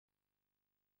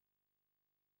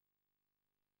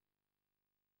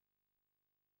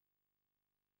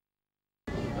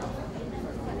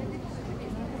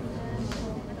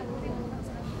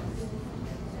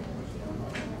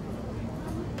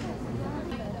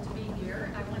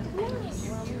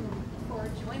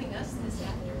this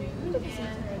afternoon.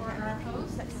 And for our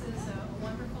host, this is a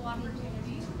wonderful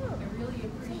opportunity. I really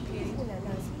appreciate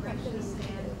this gracious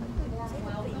and warm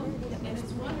welcome. And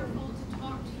it's wonderful to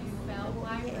talk to you about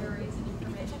libraries and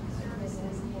information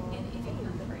services in any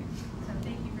country. So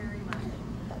thank you very much.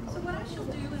 So what I shall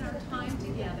do in our time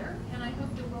together, and I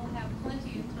hope that we'll have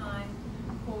plenty of time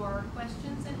for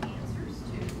questions and answers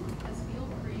too, because feel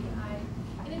free.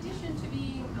 In addition to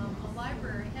being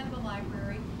head of a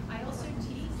library, I also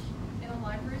teach in a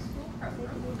library school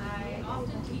program. I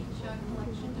often teach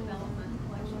collection development,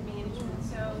 collection management.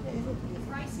 So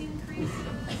price increases,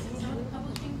 some of the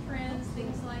publishing trends,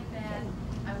 things like that,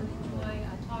 I would enjoy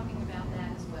talking about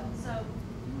that as well. So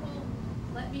you will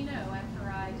let me know after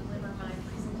I deliver my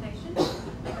presentation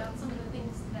about some of the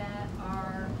things that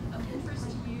are of interest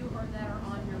to you or that are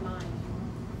on your mind.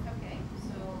 Okay,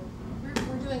 so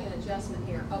we're doing an adjustment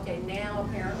here. Okay, now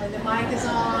apparently the mic is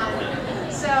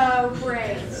on. So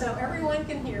great. So everyone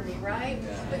can hear me, right?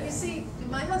 But you see,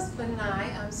 my husband and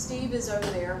I, Steve is over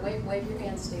there. Wave your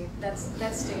hand, Steve. That's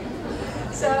Steve.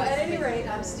 So at any rate,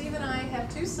 Steve and I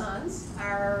have two sons.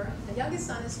 The youngest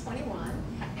son is 21,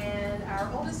 and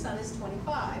our oldest son is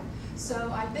 25.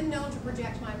 So I've been known to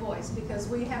project my voice because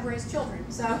we have raised children.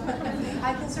 So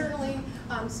I can certainly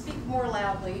speak more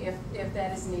loudly if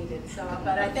that is needed. So,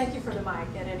 but I thank you for the mic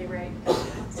at any rate.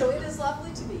 So it is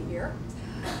lovely to be here.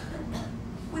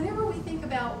 Whenever we think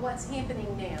about what's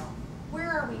happening now, where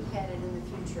are we headed in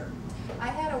the future? I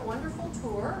had a wonderful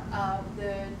tour of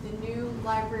the new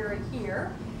library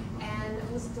here,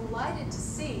 and was delighted to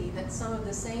see that some of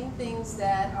the same things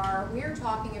that we're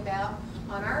talking about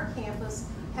on our campus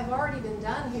have already been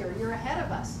done here. You're ahead of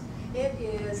us. It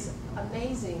is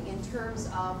amazing in terms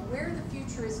of where the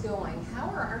future is going. How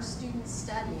are our students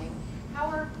studying? How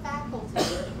are faculty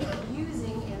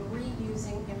using and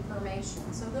reusing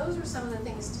information? So those are some of the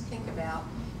things to think about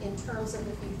in terms of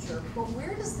the future. But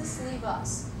where does this leave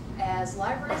us as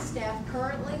library staff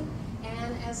currently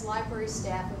and as library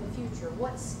staff in the future?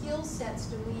 What skill sets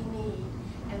do we need,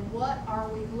 and what are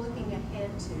we looking ahead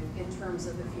to in terms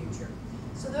of the future?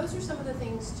 So those are some of the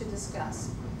things to discuss.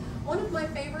 One of my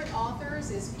favorite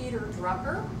authors is Peter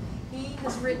Drucker. He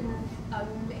has written,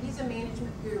 he's a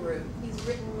management guru. He's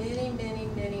written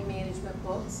many management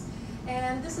books.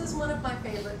 And this is one of my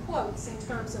favorite quotes in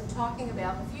terms of talking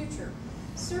about the future.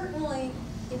 Certainly,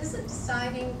 it isn't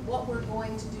deciding what we're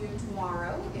going to do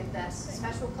tomorrow, if that's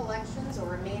special collections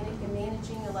or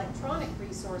managing electronic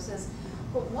resources,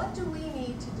 but what do we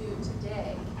need to do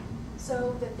today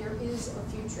so that there is a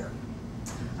future?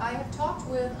 I have talked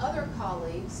with other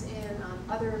colleagues in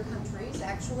other countries.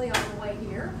 Actually, on the way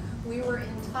here, we were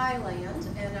in Thailand,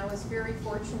 and I was very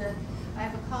fortunate. I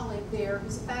have a colleague there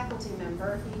who's a faculty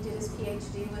member. He did his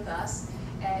PhD with us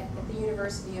at the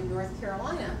University of North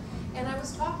Carolina. And I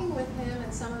was talking with him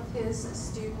and some of his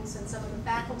students and some of the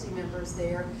faculty members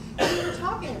there, and we were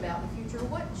talking about the future.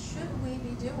 What should we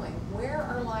be doing? Where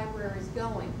are libraries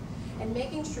going? And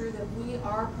making sure that we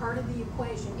are part of the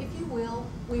equation. If you will,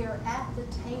 we are at the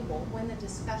table when the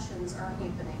discussions are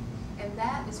happening. And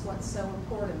that is what's so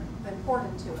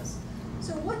important to us.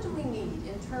 So what do we need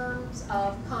in terms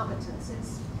of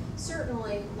competences?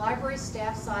 Certainly, library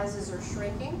staff sizes are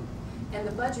shrinking, and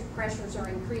the budget pressures are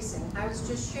increasing. I was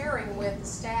just sharing with the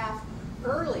staff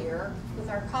earlier with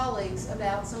our colleagues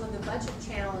about some of the budget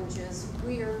challenges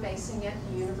we are facing at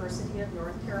the University of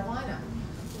North Carolina.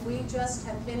 We just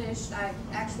have finished,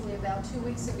 actually about 2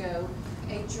 weeks ago,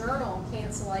 a journal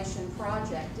cancellation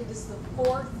project. It is the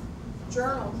 4th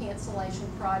journal cancellation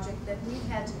project that we've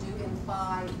had to do in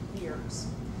 5 years.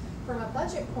 From a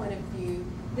budget point of view,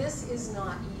 this is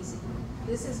not easy.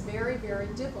 This is very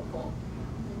difficult.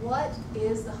 What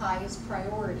is the highest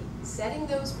priority? Setting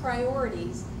those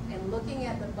priorities and looking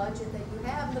at the budget that you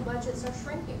have, and the budgets are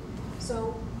shrinking.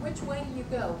 So which way do you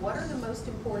go? What are the most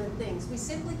important things? We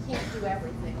simply can't do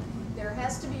everything. There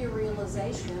has to be a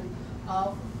realization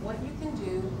of what you can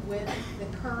do with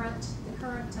the current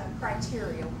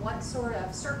criteria. What sort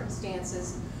of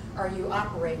circumstances are you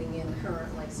operating in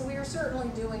currently? So we are certainly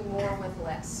doing more with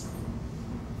less.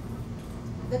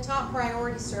 The top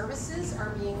priority services are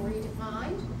being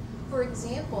redefined. For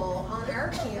example, on our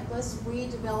campus, we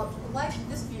developed, like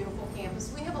this beautiful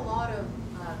campus, we have a lot of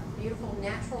beautiful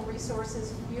natural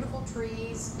resources, beautiful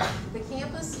trees. The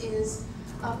campus is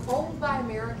old by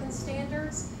American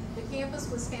standards. The campus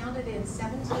was founded in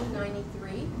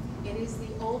 1793. It is the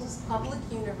oldest public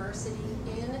university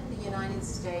in the United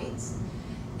States.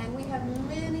 And we have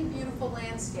many beautiful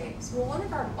landscapes. Well, one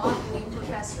of our botany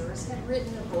professors had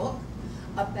written a book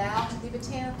about the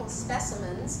botanical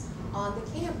specimens on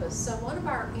the campus. So one of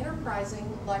our enterprising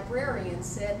librarians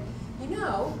said, you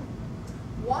know,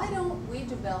 why don't we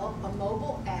develop a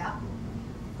mobile app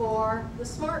for the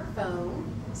smartphone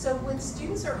so when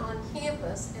students are on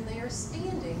campus and they are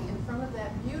standing in front of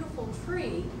that beautiful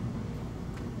tree,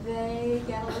 they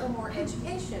get a little more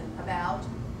education about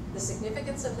the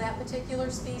significance of that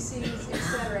particular species, et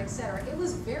cetera, et cetera. It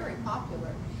was very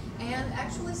popular. And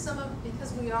actually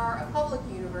because we are a public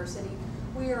university,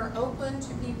 we are open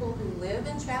to people who live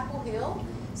in Chapel Hill,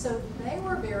 so they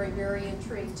were very, very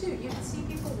intrigued too. You can see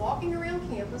people walking around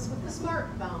campus with the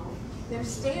smartphone. They're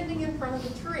standing in front of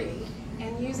the tree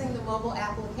and using the mobile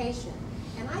application.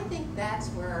 And I think that's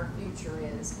where our future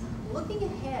is. Looking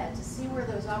ahead to see where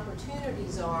those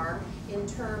opportunities are in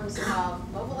terms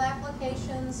of mobile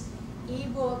applications,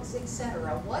 e-books,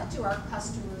 etc. What do our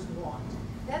customers want?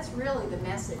 That's really the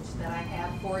message that I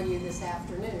have for you this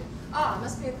afternoon. Ah,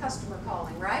 must be a customer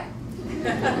calling, right?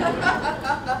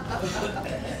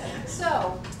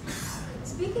 So,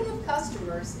 speaking of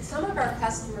customers, some of our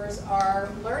customers are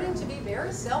learning to be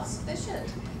very self-sufficient,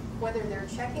 whether they're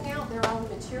checking out their own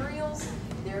materials,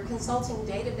 they're consulting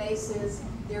databases,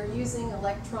 they're using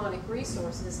electronic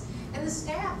resources, and the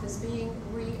staff is being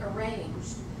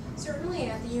rearranged. Certainly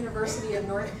at the University of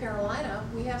North Carolina,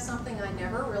 we have something I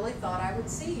never really thought I would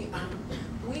see.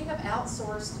 We have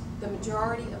outsourced the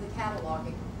majority of the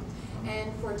cataloging.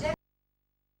 And for decades,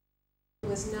 it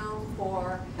was known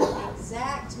for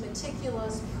exact,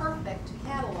 meticulous, perfect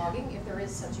cataloging, if there is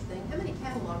such a thing. How many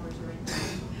catalogers are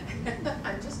in here?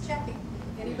 I'm just checking.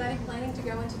 Anybody planning to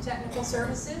go into technical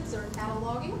services or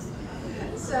cataloging?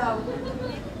 So,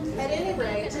 at any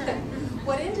rate,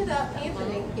 what ended up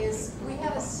happening is we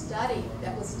had a study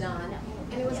that was done,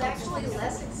 and it was actually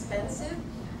less expensive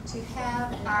to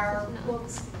have our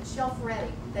books shelf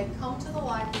ready. They come to the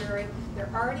library,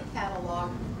 they're already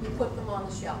cataloged, you put them on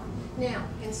the shelf. Now,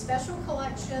 in special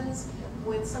collections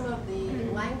with some of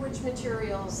the language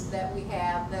materials that we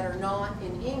have that are not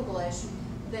in English,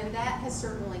 then that has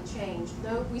certainly changed.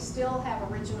 Though we still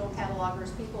have original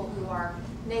catalogers, people who are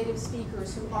native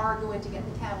speakers who are going to get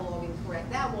the cataloging correct.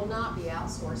 That will not be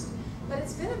outsourced. But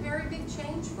it's been a very big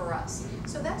change for us.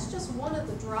 So that's just one of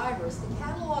the drivers. The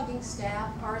cataloging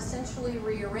staff are essentially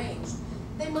rearranged.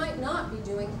 They might not be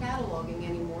doing cataloging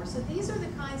anymore. So these are the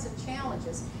kinds of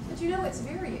challenges. But you know, it's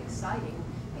very exciting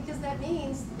because that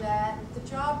means that the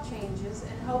job changes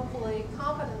and hopefully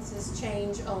competences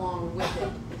change along with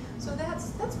it. So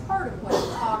that's part of what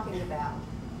I'm talking about.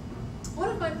 One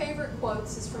of my favorite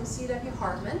quotes is from C.W.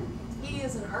 Hartman. He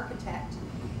is an architect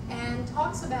and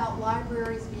talks about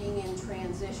libraries being in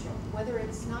transition, whether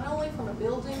it's not only from a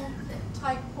building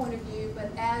type point of view, but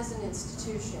as an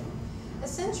institution.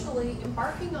 Essentially,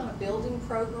 embarking on a building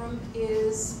program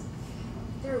is,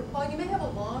 while you may have a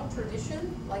long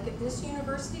tradition, like at this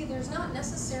university, there's not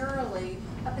necessarily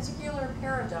a particular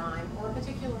paradigm or a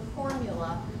particular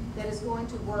formula that is going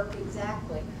to work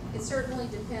exactly. It certainly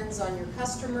depends on your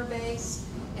customer base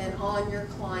and on your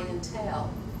clientele.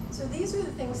 So these are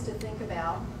the things to think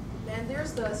about. And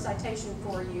there's the citation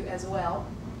for you as well.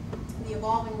 The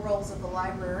Evolving Roles of the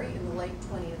Library in the Late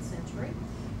 20th Century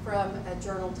from a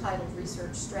journal titled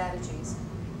Research Strategies.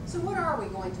 So what are we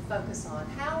going to focus on?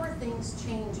 How are things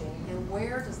changing and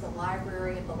where does the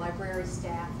library and the library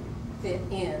staff fit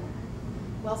in?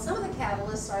 Well, some of the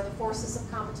catalysts are the forces of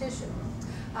competition.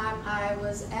 I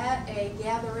was at a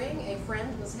gathering, a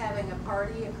friend was having a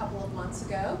party a couple of months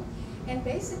ago, and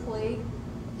basically,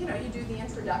 you know, you do the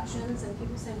introductions and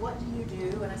people say, what do you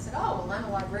do? And I said, oh, well, I'm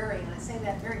a librarian. And I say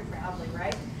that very proudly,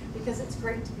 right? Because it's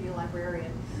great to be a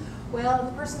librarian. Well,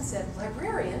 the person said,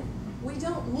 librarian? We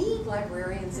don't need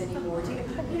librarians anymore.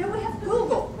 You know, we have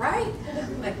Google, right?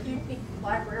 Like, you need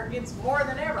librarians more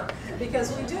than ever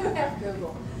because we do have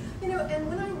Google. You know, and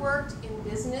when I worked in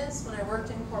business, when I worked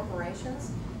in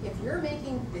corporations, if you're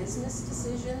making business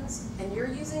decisions and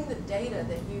you're using the data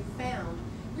that you've found,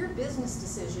 your business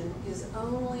decision is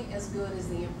only as good as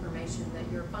the information that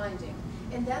you're finding.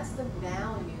 And that's the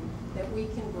value that we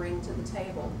can bring to the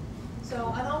table.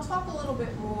 So, and I'll talk a little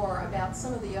bit more about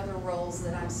some of the other roles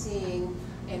that I'm seeing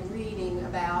and reading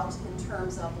about in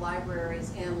terms of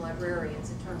libraries and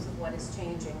librarians, in terms of what is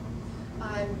changing.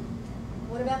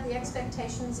 What about the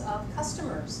expectations of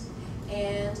customers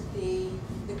and the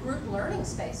group learning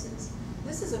spaces?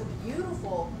 This is a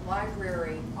beautiful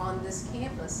library on this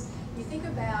campus. You think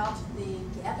about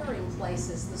the gathering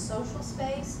places, the social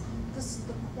space,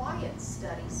 the quiet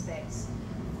study space.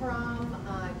 From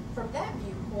that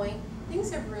viewpoint,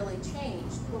 things have really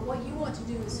changed. But what you want to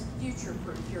do is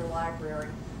future-proof your library.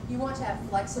 You want to have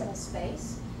flexible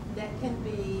space that can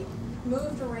be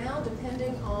moved around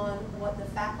depending on what the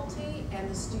faculty and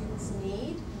the students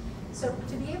need. So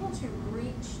to be able to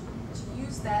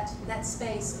use that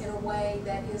space in a way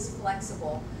that is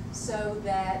flexible so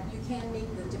that you can meet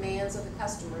the demands of the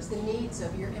customers, the needs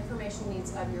of your information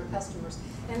needs of your customers.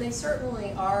 And they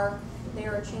certainly are, they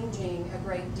are changing a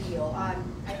great deal.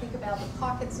 I think about the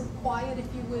pockets of quiet, if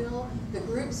you will, the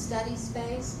group study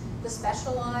space, the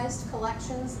specialized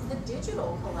collections, the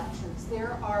digital collections.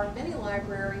 There are many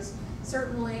libraries,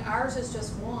 certainly ours is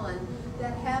just one,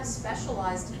 that have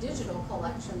specialized digital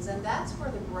collections, and that's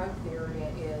where the growth area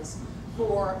is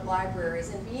for libraries,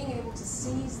 and being able to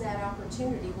seize that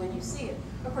opportunity when you see it.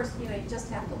 Of course, you just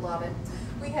have to love it.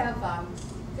 We have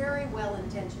very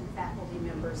well-intentioned faculty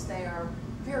members. They are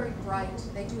very bright,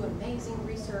 they do amazing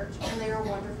research, and they are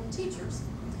wonderful teachers.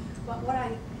 But what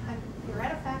you're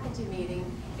at a faculty meeting,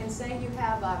 and say you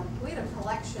have, we had a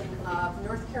collection of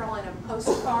North Carolina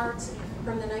postcards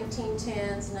from the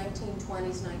 1910s,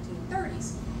 1920s,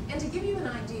 1930s. And to give you an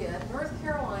idea, North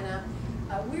Carolina,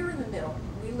 we're in the middle.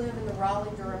 We live in the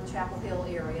Raleigh-Durham, Chapel Hill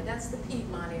area. That's the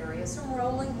Piedmont area, some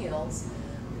rolling hills.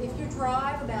 If you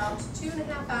drive about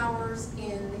 2.5 hours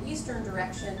in the eastern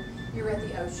direction, you're at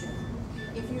the ocean.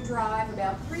 If you drive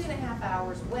about 3.5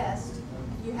 hours west,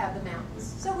 you have the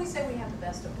mountains. So we say we have the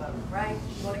best of both, right?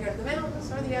 You want to go to the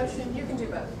mountains or the ocean, you can do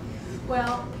both.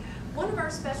 Well, one of our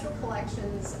special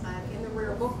collections in the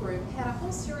rare book group had a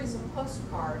whole series of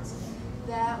postcards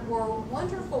that were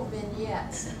wonderful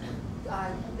vignettes,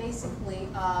 basically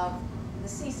of the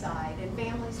seaside and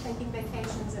families taking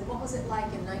vacations and what was it like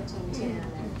in 1910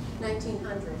 and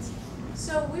 1900s.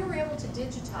 So we were able to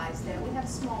digitize that. We had a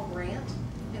small grant,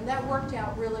 and that worked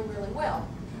out really, really well.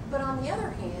 But on the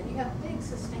other hand, you have big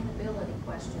sustainability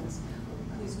questions.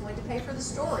 Who's going to pay for the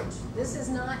storage? This is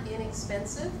not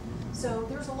inexpensive, so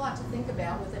there's a lot to think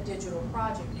about with a digital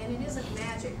project, and it isn't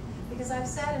magic, because I've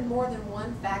sat in more than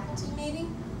one faculty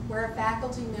meeting where a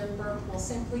faculty member will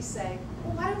simply say,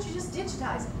 well, why don't you just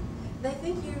digitize it? They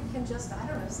think you can just, I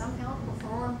don't know, somehow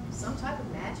perform some type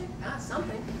of magic,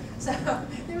 something. So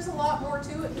there's a lot more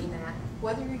to it than that.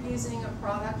 Whether you're using a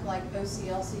product like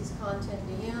OCLC's Content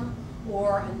DM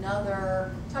or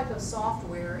another type of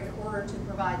software in order to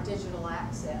provide digital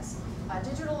access.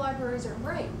 Digital libraries are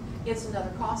great. It's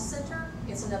another cost center.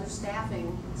 It's another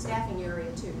staffing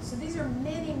area too. So these are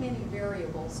many, many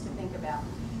variables to think about.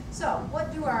 So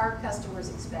what do our customers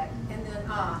expect? And then,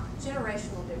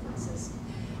 generational differences.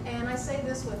 And I say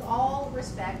this with all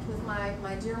respect with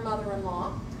my dear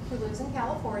mother-in-law who lives in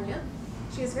California.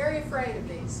 She is very afraid of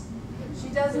these. She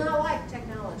does not like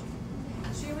technology.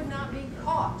 She would not be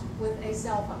caught with a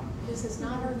cell phone. This is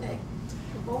not her thing.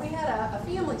 Well, we had a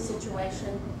family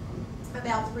situation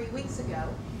about 3 weeks ago,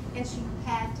 and she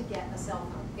had to get a cell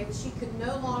phone. She could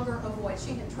no longer avoid.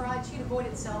 She had tried. She'd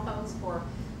avoided cell phones for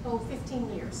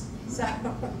 15 years. So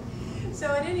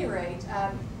at any rate,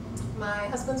 my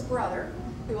husband's brother,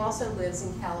 who also lives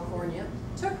in California,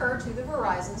 took her to the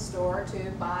Verizon store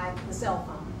to buy the cell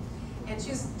phone, and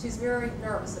she's very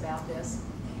nervous about this.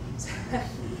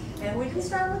 And we didn't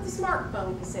start with the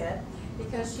smartphone, he said,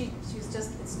 because she's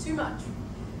just, it's too much.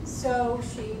 So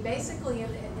she basically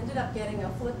ended up getting a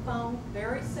flip phone,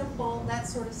 very simple, that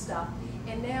sort of stuff.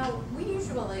 And now we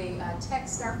usually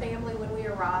text our family when we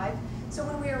arrive. So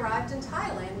when we arrived in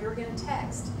Thailand, we were going to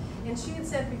text. And she had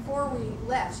said before we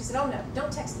left, she said, oh no,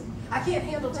 don't text me. I can't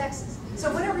handle texts.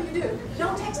 So whatever you do,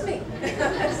 don't text me.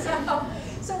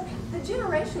 So the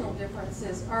generational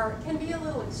differences can be a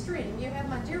little extreme. You have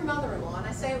my dear mother-in-law, and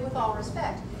I say it with all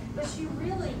respect, but she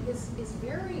really is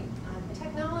very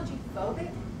technology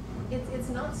phobic. It's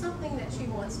not something that she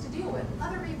wants to deal with.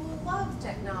 Other people love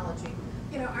technology.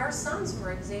 Our sons,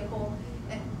 for example,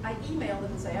 I email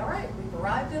them and say, all right, we've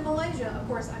arrived in Malaysia. Of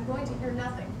course, I'm going to hear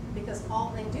nothing because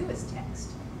all they do is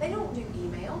text. They don't do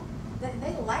email.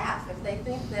 They laugh if they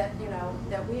think that,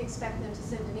 that we expect them to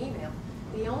send an email.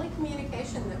 The only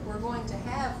communication that we're going to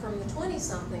have from the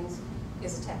 20-somethings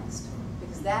is a text,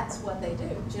 because that's what they do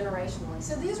generationally.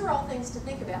 So these are all things to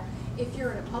think about. If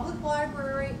you're in a public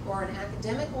library or an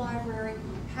academic library,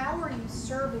 how are you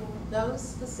serving those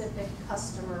specific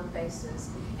customer bases,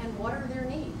 and what are their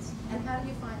needs, and how do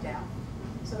you find out?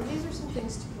 So these are some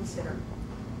things to consider.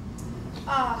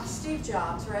 Steve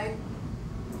Jobs, right?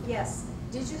 Yes,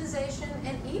 digitization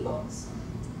and ebooks.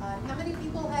 How many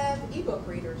people have ebook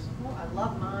readers? Oh, I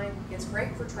love mine. It's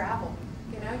great for travel.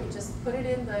 You just put it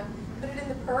in the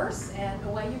purse and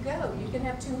away you go. You can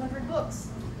have 200 books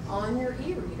on your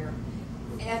e-reader.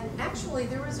 And actually,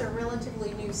 there was a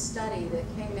relatively new study that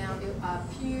came out.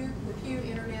 The Pew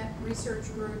Internet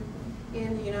Research Group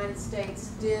in the United States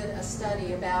did a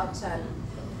study about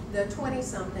the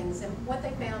 20-somethings, and what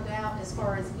they found out as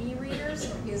far as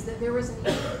e-readers is that there was an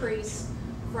increase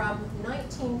from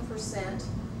 19%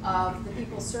 of the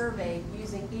people surveyed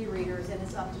using e-readers, and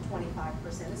it's up to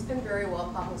 25%. It's been very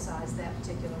well publicized, that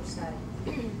particular study.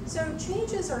 So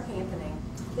changes are happening.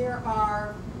 There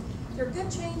are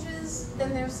good changes, then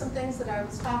there's some things that I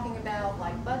was talking about,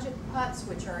 like budget cuts,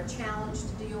 which are a challenge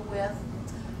to deal with.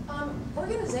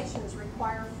 Organizations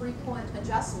require frequent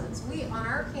adjustments. On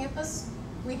our campus,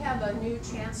 we have a new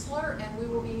chancellor, and we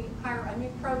will be a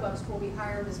new provost will be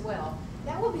hired as well.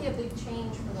 That will be a big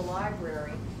change for the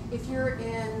library. If you're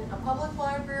in a public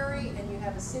library and you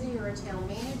have a city or a town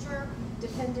manager,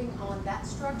 depending on that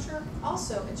structure,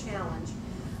 also a challenge.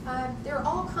 There are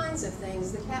all kinds of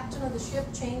things. The captain of the ship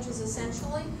changes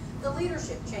essentially. The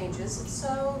leadership changes.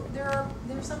 So there are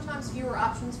sometimes fewer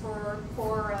options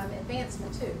for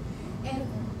advancement too. And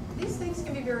these things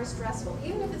can be very stressful,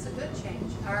 even if it's a good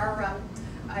change.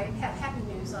 I have happy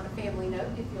news on a family note,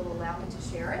 if you'll allow me to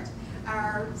share it.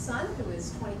 Our son, who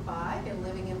is 25 and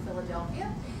living in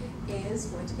Philadelphia, is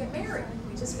going to get married.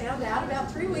 We just found out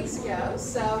about 3 weeks ago,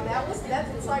 so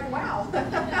it's like, wow.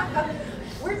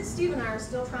 Steve and I are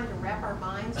still trying to wrap our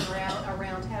minds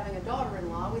around having a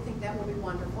daughter-in-law. We think that will be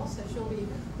wonderful, so she'll be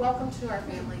welcome to our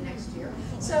family next year.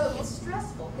 So it's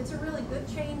stressful. It's a really good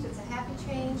change. It's a happy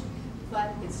change,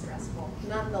 but it's stressful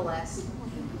nonetheless.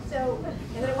 So,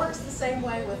 and it works the same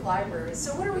way with libraries.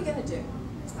 So what are we going to do?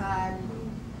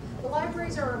 The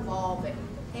libraries are evolving,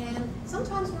 and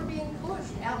sometimes we're being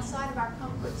pushed outside of our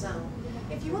comfort zone.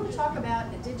 If you want to talk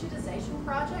about a digitization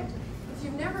project, if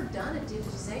you've never done a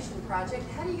digitization project,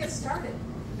 how do you get started?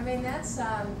 I mean, that's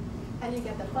how do you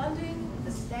get the funding,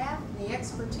 the staff, and the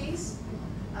expertise?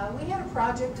 We had a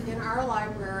project in our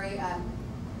library.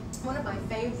 One of my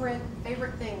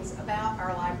favorite things about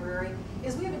our library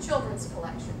is we have a children's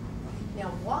collection.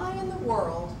 Now, why in the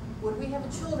world would we have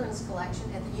a children's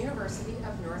collection at the University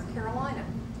of North Carolina?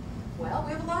 Well,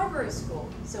 we have a library school,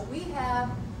 so we have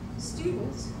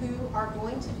students who are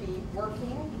going to be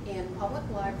working in public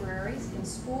libraries, in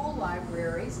school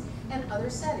libraries, and other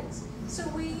settings. So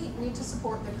we need to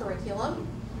support the curriculum,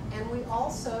 and we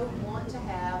also want to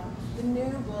have the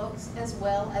new books as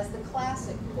well as the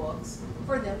classic books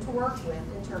for them to work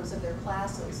with in terms of their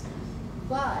classes.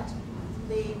 But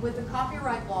with the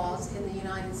copyright laws in the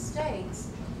United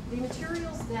States, the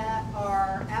materials that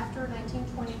are after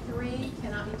 1923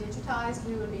 cannot be digitized.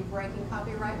 We would be breaking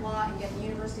copyright law and get the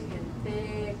university in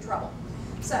big trouble.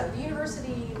 So the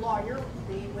university lawyer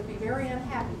would be very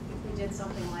unhappy if we did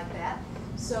something like that.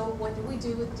 So what did we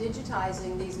do with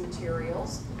digitizing these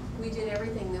materials? We did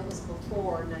everything that was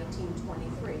before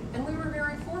 1923. And we were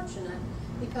very fortunate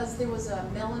because there was a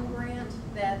Mellon grant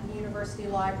that the university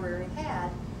library had.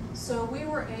 So we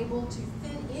were able to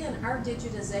fit in our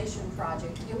digitization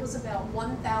project. It was about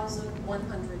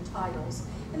 1,100 titles.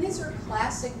 And these are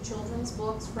classic children's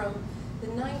books from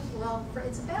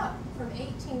it's about from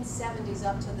 1870s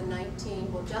up to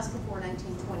just before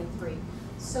 1923.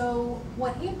 So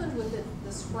what happened with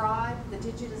the scribe, the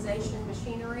digitization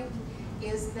machinery,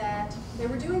 is that they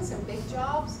were doing some big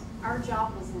jobs. Our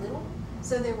job was little,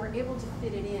 so they were able to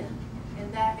fit it in.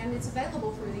 And it's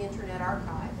available through the Internet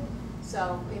Archive.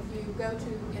 So if you go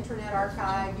to Internet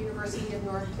Archive, University of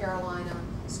North Carolina,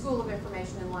 School of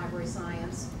Information and Library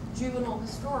Science, Juvenile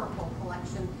Historical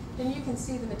Collection, then you can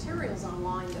see the materials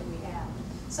online that we have.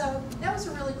 So that was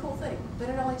a really cool thing, but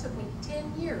it only took me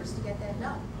 10 years to get that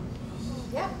done.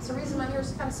 Yeah, it's the reason my hair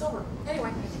is kind of silver.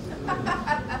 Anyway.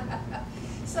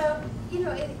 So, you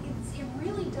know, it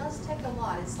really does take a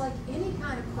lot. It's like any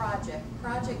kind of project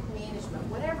management,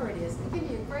 whatever it is. It can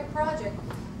be a great project,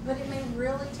 but it may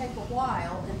really take a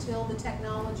while until the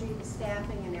technology, the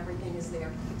staffing, and everything is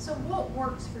there. So what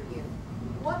works for you?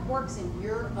 What works in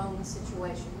your own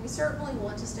situation? We certainly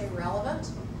want to stay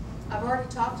relevant. I've already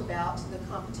talked about the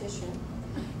competition.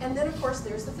 And then, of course,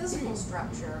 there's the physical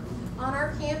structure. On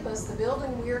our campus, the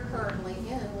building we are currently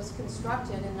in was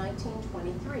constructed in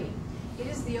 1923. It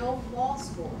is the old law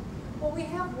school. Well, we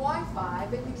have Wi-Fi,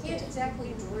 but you can't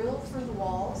exactly drill through the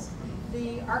walls.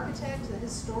 The architect, the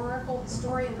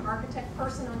historian, architect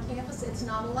person on campus, it's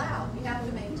not allowed. You have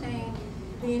to maintain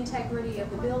the integrity of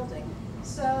the building.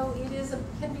 So it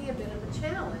can be a bit of a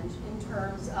challenge in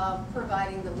terms of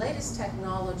providing the latest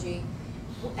technology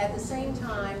at the same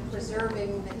time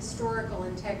preserving the historical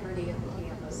integrity of the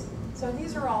campus. So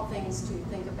these are all things to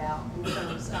think about in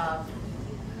terms of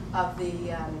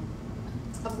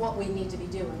what we need to be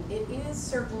doing. It is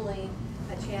certainly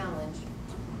a challenge.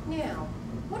 Now,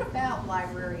 what about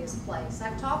library as place?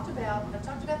 I've talked about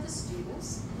the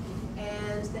students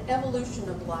and the evolution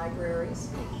of libraries.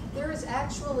 There is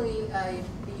actually a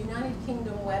United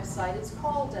Kingdom website. It's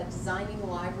called Designing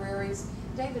Libraries.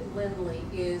 David Lindley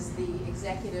is the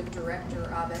executive director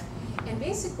of it. And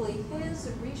basically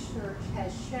his research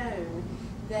has shown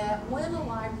that when a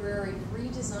library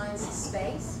redesigns a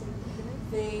space,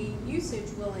 the usage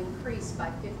will increase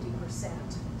by 50%.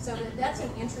 So that's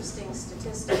an interesting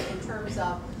statistic in terms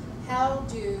of how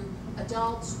do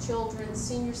adults, children,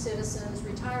 senior citizens,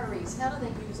 retirees, how do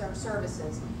they use our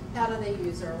services? How do they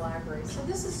use our libraries? So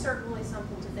this is certainly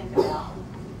something to think about.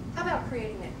 How about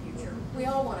creating that future? We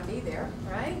all want to be there,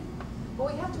 right?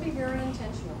 But we have to be very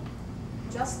intentional.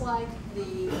 Just like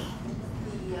the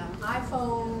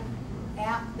iPhone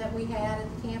app that we had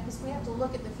at the campus, we have to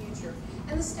look at the future.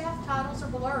 And the staff titles are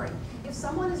blurring. If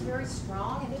someone is very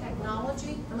strong in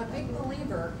technology, I'm a big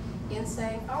believer in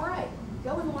saying, all right,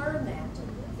 go and learn that.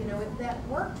 You know, if that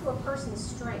work to a person's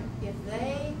strength, if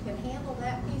they can handle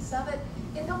that piece of it,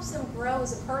 it helps them grow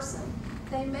as a person.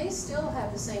 They may still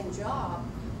have the same job,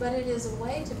 but it is a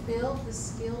way to build the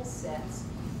skill sets.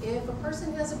 If a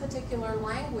person has a particular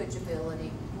language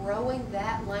ability, growing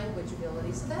that language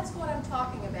ability. So that's what I'm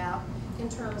talking about in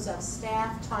terms of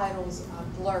staff titles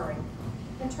blurring.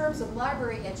 In terms of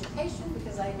library education,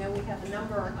 because I know we have a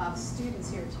number of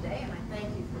students here today, and I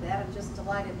thank you for that. I'm just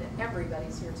delighted that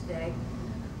everybody's here today.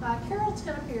 Carol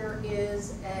Tempier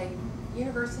is a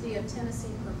University of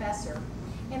Tennessee professor,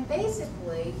 and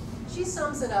basically she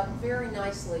sums it up very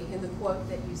nicely in the quote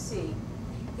that you see.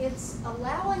 It's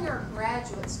allowing our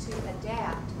graduates to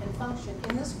adapt and function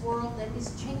in this world that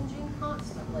is changing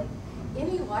constantly.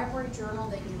 Any library journal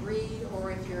that you read,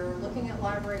 or if you're looking at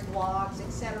library blogs,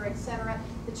 et cetera,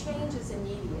 the change is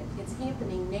immediate. It's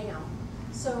happening now.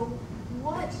 So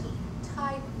what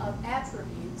type of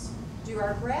attributes do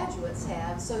our graduates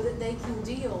have so that they can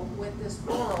deal with this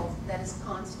world that is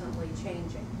constantly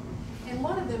changing? And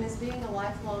one of them is being a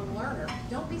lifelong learner.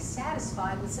 Don't be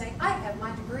satisfied with saying, I have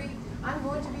my degree, I'm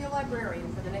going to be a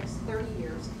librarian for the next 30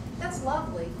 years. That's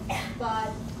lovely,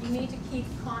 but you need to keep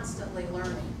constantly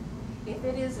learning. If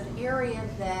it is an area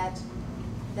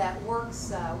that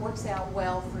works out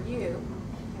well for you,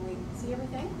 can we see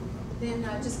everything? Then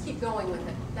just keep going with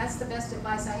it. That's the best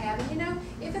advice I have. And you know,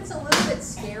 if it's a little bit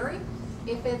scary,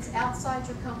 if it's outside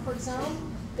your comfort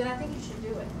zone, then I think you should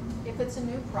do it. If it's a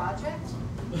new project,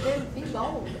 then be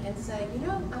bold and say, you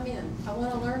know, I'm in. I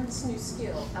want to learn this new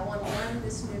skill. I want to learn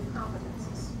this new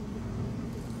competences.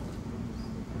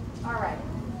 All right,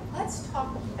 let's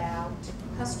talk about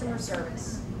customer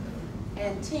service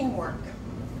and teamwork.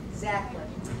 Exactly.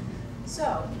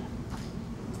 So,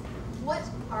 what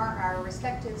are our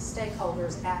respective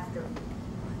stakeholders after?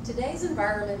 Today's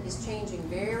environment is changing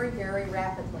very, very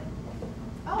rapidly.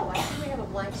 Oh, I see we have a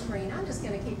blank screen. I'm just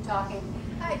going to keep talking.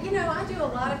 You know, I do a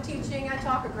lot of teaching. I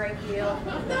talk a great deal.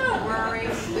 No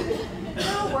worries.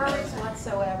 No worries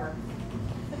whatsoever.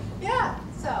 Yeah,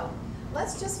 so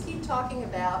let's just keep talking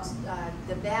about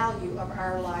the value of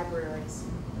our libraries.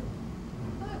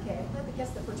 Okay, I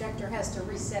guess the projector has to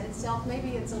reset itself. Maybe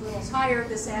it's a little tired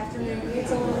this afternoon.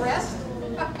 Needs a little rest.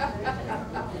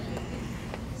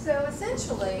 So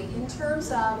essentially, in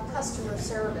terms of customer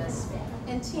service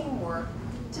and teamwork,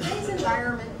 today's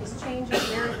environment is changing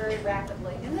very, very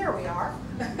rapidly. And there we are.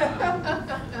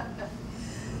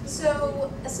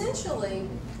 So essentially,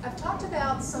 I've talked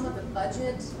about some of the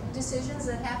budget decisions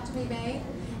that have to be made,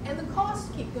 and the costs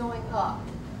keep going up.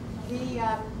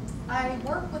 I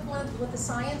work with the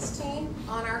science team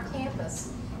on our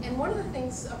campus, and one of the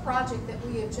things, a project that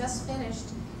we have just finished,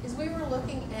 is we were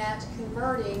looking at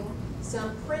converting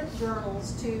some print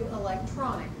journals to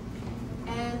electronic.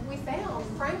 And we found,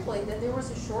 frankly, that there was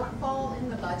a shortfall in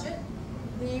the budget.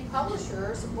 The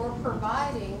publishers were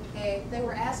providing they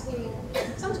were asking,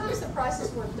 sometimes the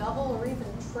prices were double or even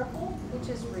triple, which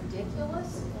is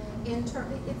ridiculous.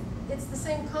 It's the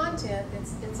same content,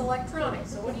 it's electronic,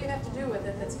 so what do you have to do with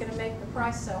it that's going to make the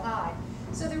price so high?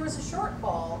 So there was a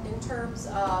shortfall in terms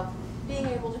of being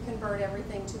able to convert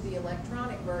everything to the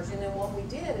electronic version, and what we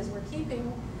did is we're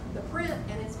keeping the print,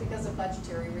 and it's because of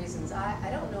budgetary reasons. I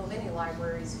don't know of any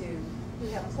libraries who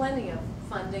have plenty of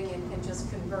funding and can just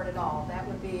convert it all. That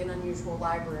would be an unusual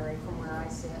library from where I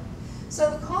sit. So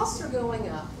the costs are going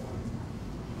up.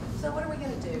 So what are we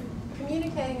going to do?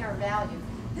 Communicating our value.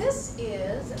 This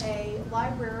is a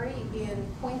library in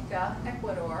Cuenca,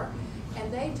 Ecuador,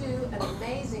 and they do an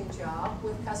amazing job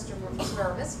with customer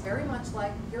service, very much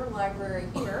like your library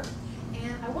here.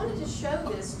 And I wanted to show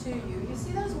this to you. You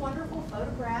see those wonderful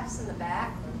photographs in the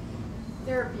back?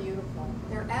 They're beautiful.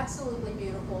 They're absolutely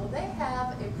beautiful. They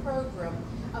have a program,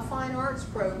 a fine arts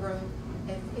program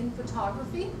in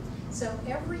photography. So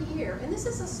every year, and this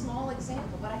is a small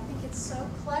example, but I think it's so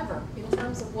clever in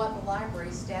terms of what the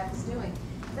library staff is doing.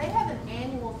 They have an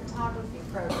annual photography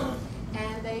program,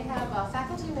 And they have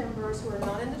faculty members who are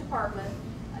not in the department.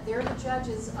 They're the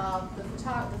judges of the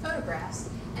photographs,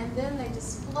 and then they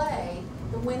display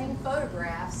the winning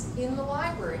photographs in the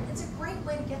library. It's a great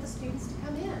way to get the students to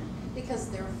come in because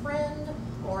their friend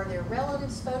or their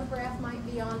relative's photograph might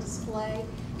be on display,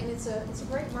 and it's a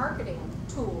great marketing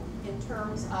tool in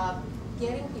terms of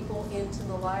getting people into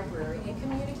the library and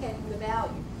communicating the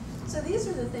value. So these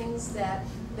are the things that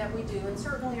we do, and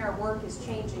certainly our work is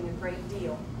changing a great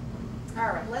deal. All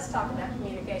right, let's talk about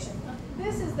communication.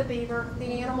 This is the beaver, the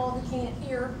animal that can't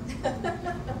hear.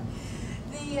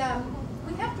 We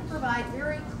have to provide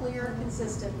very clear,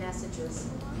 consistent messages.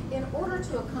 In order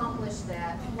to accomplish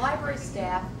that, library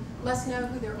staff must know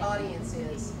who their audience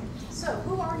is. So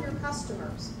who are your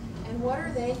customers and what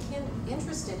are they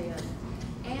interested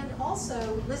in? And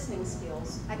also listening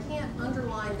skills. I can't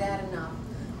underline that enough.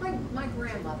 My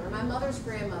grandmother, my mother's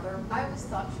grandmother, I always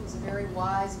thought she was a very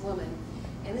wise woman.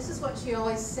 And this is what she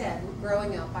always said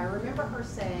growing up. I remember her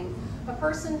saying, a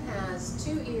person has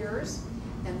 2 ears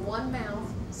and 1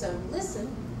 mouth, so listen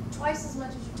twice as much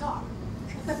as you talk.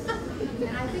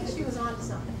 And I think she was on to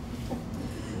something.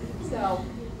 So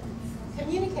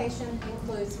communication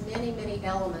includes many, many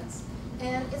elements.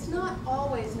 And it's not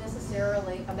always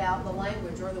necessarily about the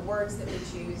language or the words that we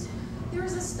choose. There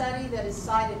is a study that is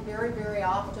cited very, very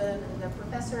often. The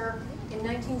professor in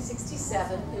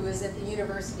 1967, who was at the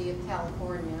University of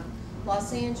California,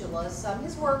 Los Angeles,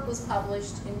 his work was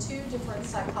published in 2 different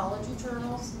psychology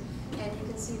journals, and you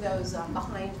can see those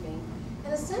behind me.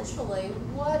 And essentially,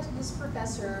 what this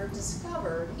professor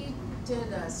discovered, he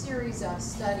did a series of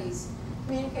studies,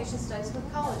 communication studies with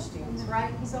college students,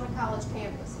 right? He's on a college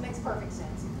campus. It makes perfect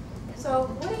sense. So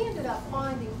what he ended up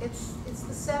finding, it's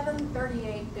the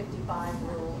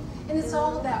 7-38-55 rule, and it's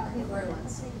all about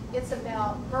congruence. It's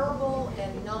about verbal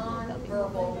and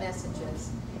non-verbal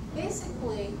messages.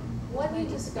 Basically, what he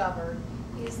discovered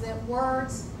is that the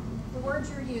words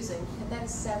you're using, and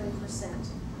that's 7%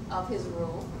 of his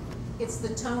rule. It's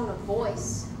the tone of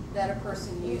voice that a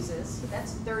person uses,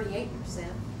 that's 38%,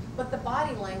 but the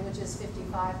body language is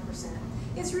 55%.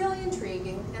 It's really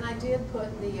intriguing, and I did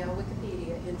put the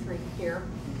Wikipedia entry here.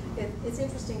 It's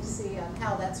interesting to see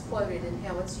how that's quoted and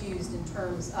how it's used in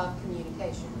terms of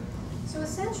communication. So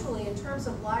essentially, in terms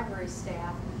of library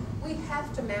staff, we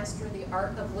have to master the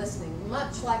art of listening,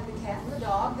 much like the cat and the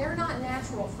dog. They're not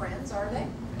natural friends, are they?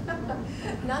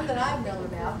 None that I've known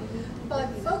about. But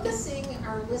focusing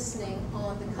our listening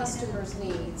on the customer's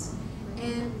needs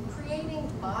and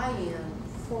creating buy-in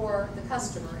for the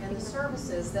customer and the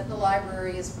services that the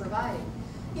library is providing.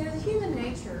 You know, the human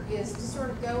nature is to sort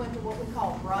of go into what we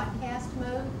call broadcast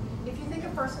mode. If you think a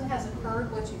person hasn't heard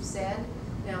what you've said,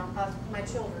 now, my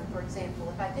children, for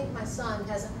example, if I think my son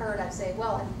hasn't heard, I'd say,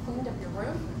 well, have you cleaned up your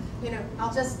room? You know,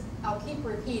 I'll keep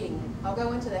repeating it. I'll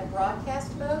go into that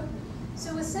broadcast mode.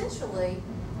 So essentially,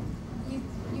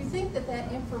 you think that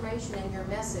that information in your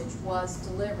message was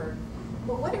delivered,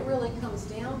 but what it really comes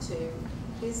down to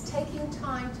is taking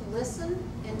time to listen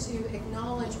and to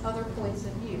acknowledge other points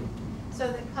of view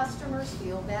so that customers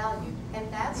feel valued.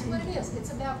 And that's what it is.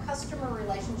 It's about customer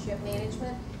relationship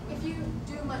management. If you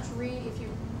do much read, if you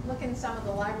look in some of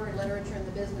the library literature and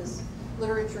the business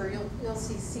literature, you'll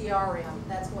see CRM.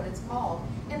 That's what it's called.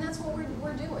 And that's what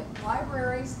we're doing.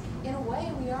 Libraries, in a way,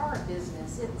 we are a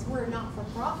business. We're not for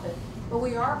profit, but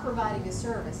we are providing a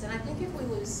service. And I think if we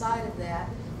lose sight of that,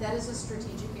 that is a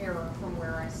strategic error from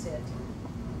where I sit.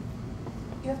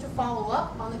 You have to follow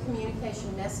up on the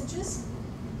communication messages.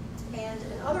 And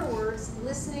in other words,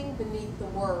 listening beneath the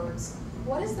words.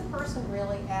 What is the person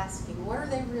really asking? What are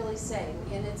they really saying?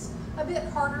 And it's a bit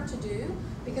harder to do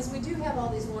because we do have all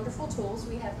these wonderful tools.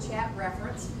 We have chat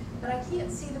reference, but I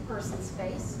can't see the person's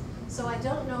face. So I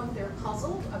don't know if they're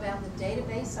puzzled about the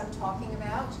database I'm talking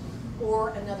about or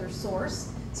another source.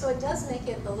 So it does make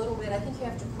it a little bit, I think you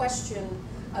have to question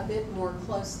a bit more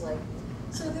closely.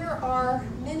 So there are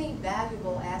many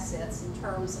valuable assets in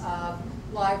terms of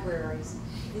libraries.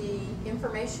 The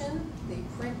information, the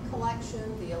print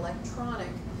collection, the electronic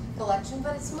collection,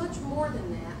 but it's much more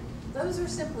than that. Those are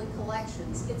simply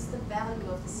collections. It's the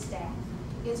value of the staff.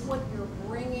 It's what you're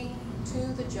bringing to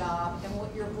the job and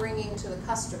what you're bringing to the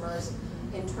customers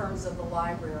in terms of the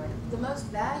library. The most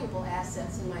valuable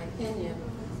assets, in my opinion,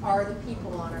 are the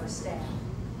people on our staff.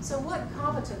 So what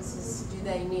competences do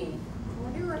they need?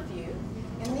 Well, here are a few.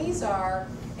 And these are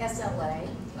SLA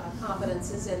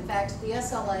competences. In fact, the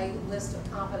SLA list of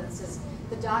competences,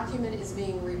 the document is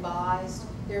being revised.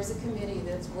 There's a committee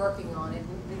that's working on it.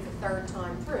 It'll be the 3rd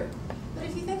time through. But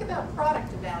if you think about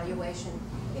product evaluation,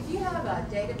 if you have a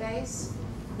database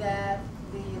that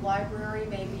the library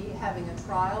may be having a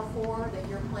trial for that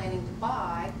you're planning to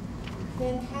buy,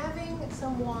 then having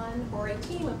someone or a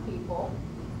team of people,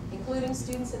 including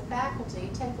students and faculty,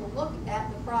 take a look at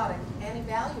the product and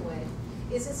evaluate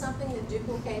it. Is it something that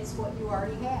duplicates what you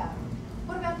already have?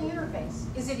 What about the interface?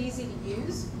 Is it easy to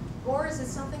use? Or is it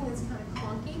something that's kind of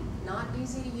clunky, not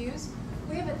easy to use?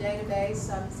 We have a database,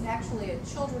 it's actually a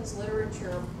children's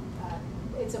literature,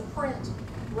 it's a print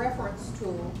reference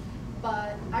tool,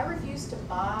 but I refuse to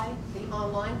buy the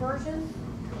online version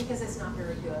because it's not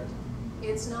very good.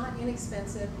 It's not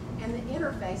inexpensive, and the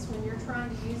interface when you're trying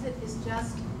to use it is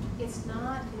just, it's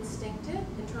not instinctive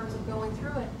in terms of going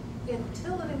through it.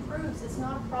 Until it improves, it's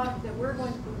not a product that we're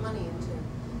going to put money into.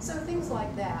 So things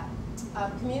like that.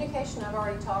 Communication I've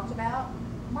already talked about.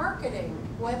 Marketing,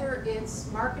 whether it's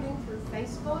marketing through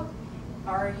Facebook,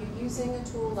 are you using a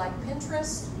tool like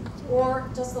Pinterest, or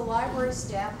does the library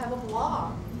staff have a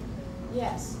blog?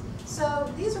 Yes.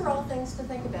 So these are all things to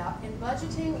think about in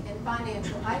budgeting and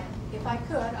financial. If I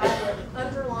could, I would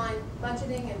underline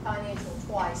budgeting and financial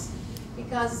twice,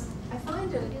 because I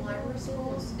find in library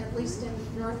schools, at least in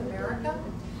North America,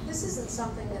 this isn't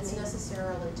something that's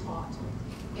necessarily taught.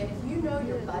 And if you know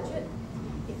your budget,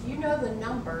 if you know the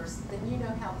numbers, then you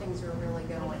know how things are really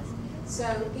going. So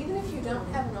even if you don't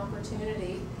have an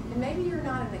opportunity, and maybe you're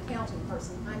not an accounting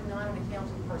person, I'm not an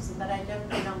accounting person, but I know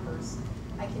the numbers.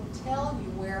 I can tell you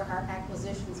where our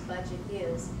acquisitions budget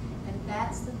is, and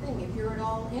that's the thing. If you're at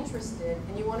all interested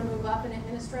and you want to move up in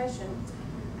administration,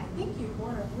 I think you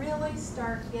want to really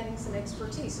start getting some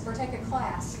expertise, or take a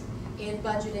class in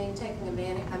budgeting, taking a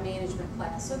management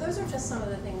class. So those are just some of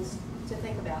the things to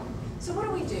think about. So what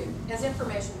do we do as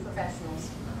information professionals?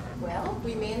 Well,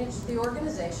 we manage the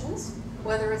organizations,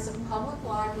 whether it's a public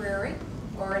library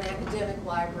or an academic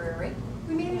library.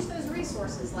 We manage those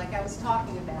resources like I was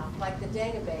talking about, like the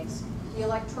database, the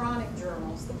electronic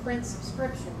journals, the print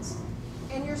subscriptions,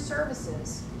 and your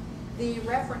services, the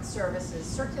reference services,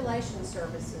 circulation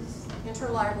services,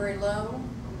 interlibrary loan,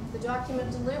 the document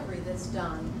delivery that's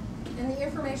done, and the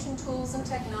information tools and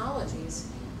technologies.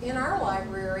 In our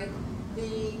library,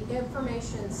 the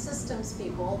information systems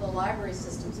people, the library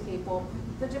systems people,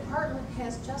 the department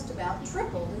has just about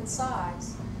tripled in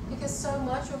size, because so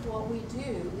much of what we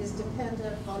do is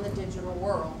dependent on the digital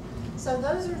world. So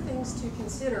those are things to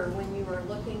consider when you are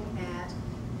looking at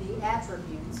the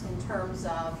attributes in terms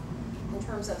of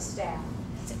staff.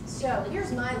 So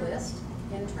here's my list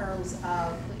in terms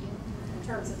of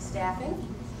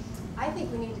staffing. I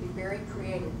think we need to be very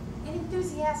creative and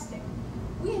enthusiastic.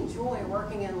 We enjoy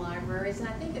working in libraries, and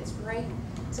I think it's great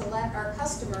to let our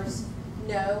customers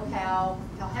know how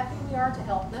happy we are to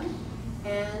help them,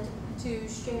 and to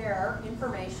share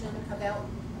information about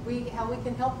how we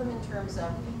can help them in terms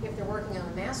of if they're working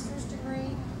on a master's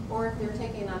degree or if they're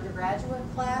taking an undergraduate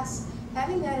class.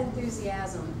 Having that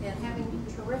enthusiasm and having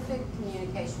terrific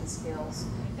communication skills,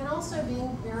 and also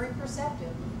being very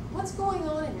perceptive. What's going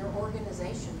on in your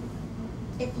organization?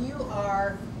 If you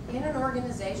are in an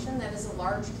organization that is a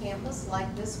large campus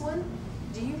like this one,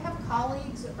 do you have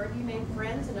colleagues or have you made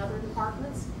friends in other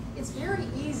departments? It's very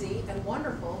easy and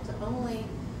wonderful to only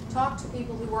talk to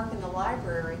people who work in the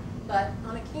library, but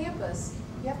on a campus,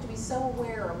 you have to be so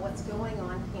aware of what's going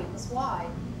on campus-wide.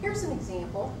 Here's an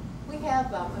example. We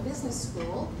have a business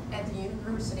school at the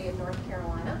University of North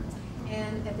Carolina,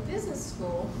 and at the business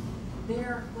school,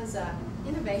 there was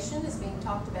innovation is being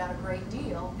talked about a great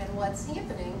deal, and what's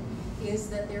happening is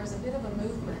that there's a bit of a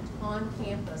movement on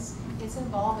campus. It's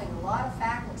involving a lot of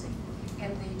faculty,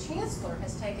 and the chancellor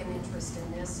has taken interest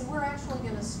in this, so we're actually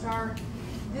going to start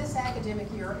this academic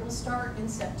year. It will start in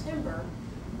September.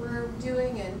 We're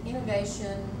doing an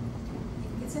innovation,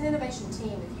 it's an innovation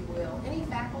team, if you will. Any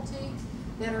faculty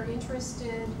that are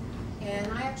interested,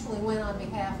 and I actually went on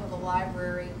behalf of the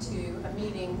library to a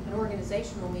meeting, an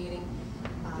organizational meeting,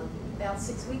 about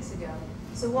 6 weeks ago.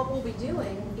 So what we'll be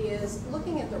doing is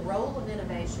looking at the role of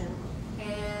innovation,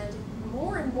 and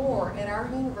more at our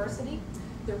university,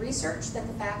 the research that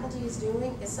the faculty is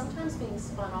doing is sometimes being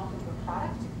spun off into a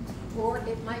product, or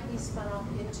it might be spun off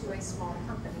into a small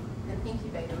company, an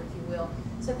incubator, if you will.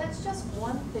 So that's just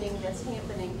one thing that's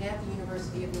happening at the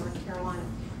University of North Carolina.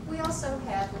 We also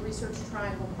have the Research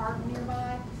Triangle Park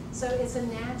nearby, so it's a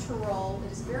natural,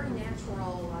 it is very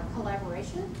natural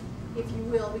collaboration, if you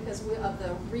will, because of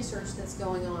the research that's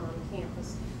going on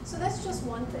campus. So that's just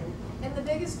one thing. And the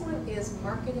biggest one is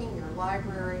marketing your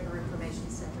library or information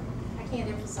center. I can't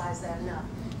emphasize that enough.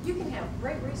 You can have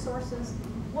great resources,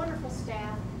 wonderful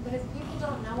staff, but if people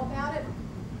don't know about it,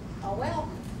 oh well,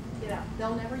 you know,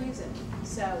 they'll never use it.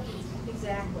 So,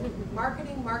 exactly.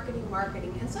 Marketing, marketing,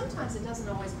 marketing. And sometimes it doesn't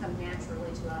always come naturally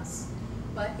to us.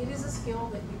 but it is a skill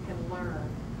that you can learn.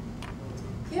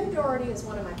 Kim Doherty is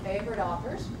one of my favorite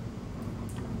authors.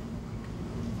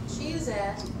 She is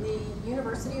at the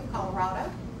University of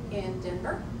Colorado in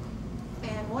Denver,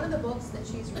 and one of the books that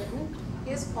she's written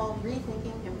is called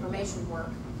Rethinking Information Work.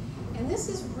 And this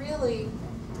is really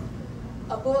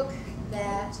a book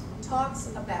that talks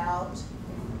about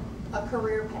a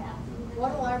career path,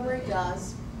 what a library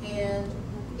does, and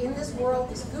in this world,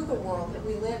 this Google world that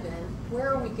we live in,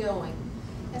 where are we going?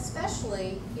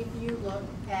 Especially if you look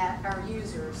at our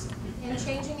users and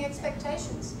changing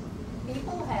expectations.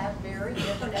 People have very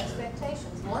different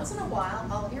expectations. Once in a while,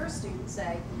 I'll hear a student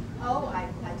say, oh,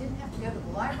 I didn't have to go to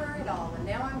the library at all, and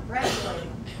now I'm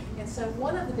graduating. And so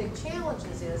one of the big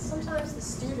challenges is sometimes the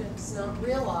students don't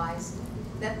realize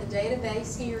that the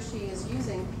database he or she is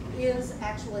using is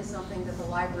actually something that the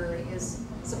library is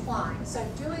supplying. So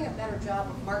doing a better job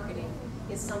of marketing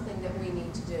is something that we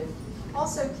need to do.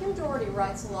 Also, Kim Doherty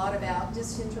writes a lot about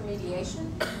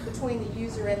disintermediation between the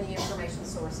user and the information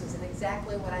sources, and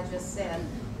exactly what I just said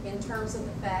in terms of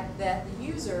the fact that the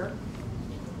user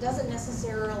doesn't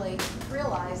necessarily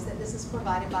realize that this is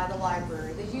provided by the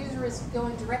library. The user is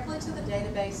going directly to the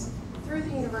database through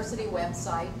the university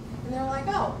website, and they're like,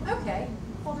 oh, okay,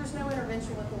 well, there's no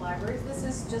intervention with the library. This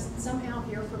is just somehow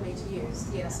here for me to use.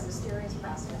 Yes, a mysterious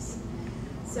process.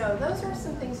 So those are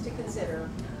some things to consider.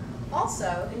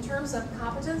 Also, in terms of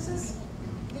competences,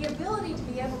 the ability to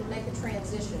be able to make a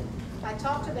transition. I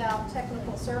talked about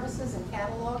technical services and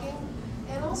cataloging,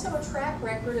 and also a track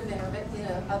record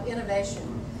of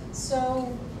innovation.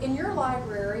 So in your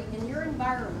library, in your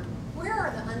environment, where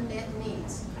are the unmet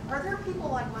needs? Are there people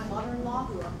like my mother-in-law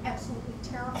who are absolutely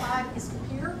terrified of his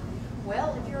computer?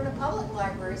 Well, if you're in a public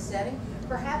library setting,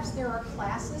 perhaps there are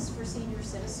classes for senior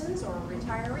citizens or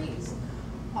retirees.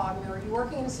 Are you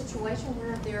working in a situation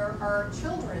where there are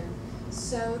children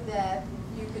so that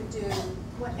you could do,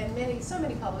 and so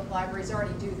many public libraries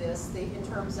already do this, in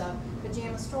terms of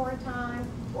pajama story time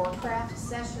or craft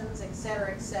sessions, et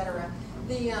cetera, et cetera.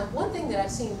 The one thing that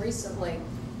I've seen recently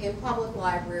in public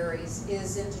libraries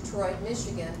is in Detroit,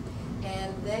 Michigan,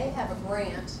 and they have a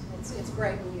grant. It's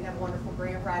great when you have wonderful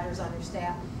grant writers on your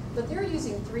staff, but they're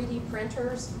using 3D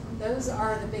printers. Those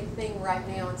are the big thing right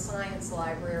now in science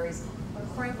libraries. But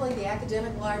frankly, the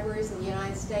academic libraries in the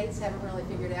United States haven't really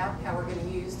figured out how we're going to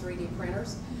use 3D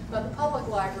printers, but the public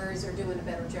libraries are doing a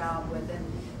better job with it.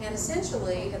 And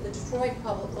essentially, at the Detroit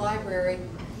Public Library,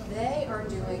 they are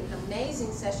doing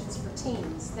amazing sessions for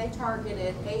teens. They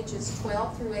targeted ages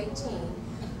 12 through 18.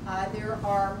 There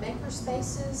are maker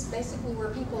spaces, basically where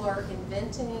people are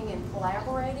inventing and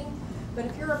collaborating. But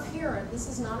if you're a parent, this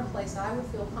is not a place I would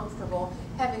feel comfortable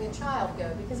having a child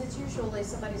go, because it's usually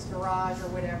somebody's garage or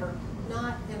whatever,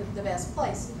 not in the best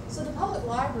place. So the public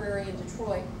library in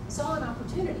Detroit saw an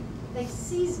opportunity. They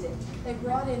seized it. They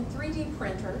brought in 3D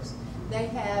printers. They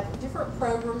have different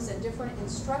programs and different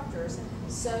instructors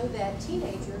so that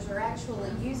teenagers are actually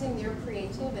using their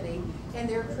creativity, and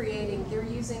they're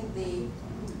using the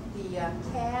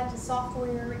CAD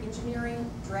software, engineering,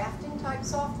 drafting type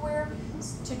software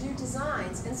to do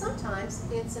designs. And sometimes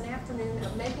it's an afternoon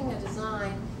of making a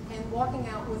design and walking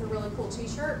out with a really cool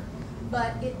t-shirt,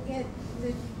 but the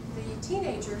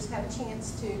teenagers have a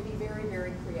chance to be very,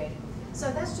 very creative.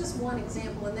 So that's just one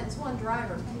example, and that's one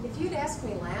driver. If you'd asked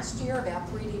me last year about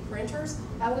 3D printers,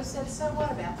 I would have said, so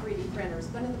what about 3D printers?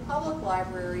 But in the public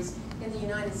libraries in the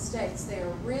United States,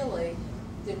 they're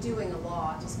doing a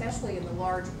lot, especially in the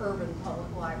large urban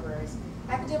public libraries.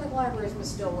 Academic libraries we're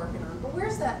still working on, but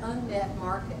where's that unmet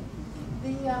market?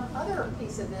 The other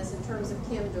piece of this in terms of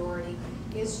Kim Doherty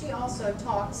is she also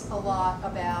talks a lot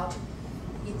about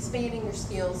expanding your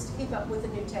skills to keep up with the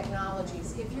new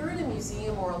technologies. If you're in a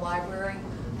museum or a library,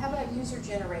 how about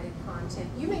user-generated content?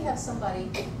 You may have somebody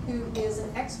who is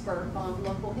an expert on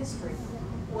local history.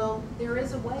 Well, there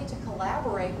is a way to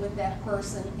collaborate with that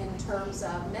person in terms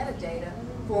of metadata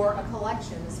for a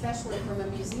collection, especially from a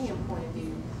museum point of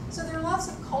view. So there are lots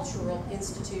of cultural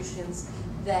institutions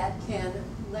that can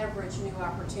leverage new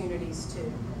opportunities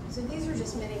too. So these are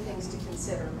just many things to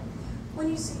consider. When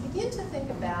you begin to think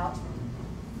about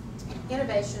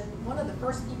innovation, one of the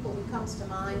first people who comes to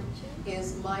mind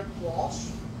is Mike Walsh.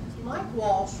 Mike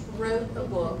Walsh wrote a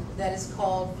book that is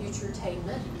called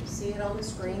Futuretainment. You see it on the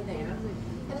screen there.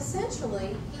 And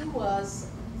essentially, he was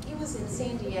in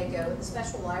San Diego at the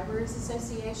Special Libraries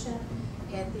Association,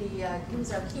 and he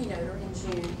was our keynoter in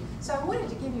June. So I wanted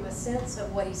to give you a sense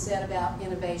of what he said about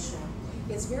innovation.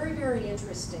 It's very, very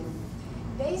interesting.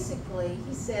 Basically,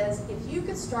 he says, if you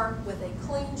could start with a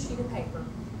clean sheet of paper,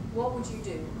 what would you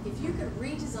do? If you could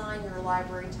redesign your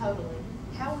library totally,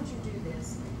 how would you do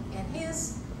this? And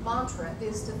his mantra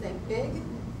is to think big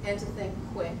and to think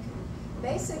quick.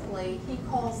 Basically, he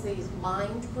calls these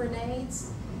mind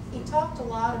grenades. He talked a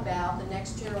lot about the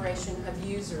next generation of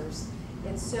users.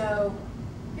 And so,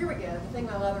 here we go, the thing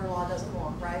my mother-in-law doesn't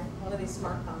want, right? One of these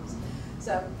smartphones.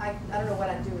 So, I don't know what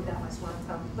I'd do without my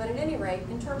smartphone. But at any rate,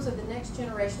 in terms of the next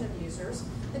generation of users,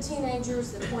 the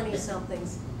teenagers, the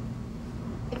 20-somethings,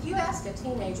 if you ask a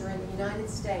teenager in the United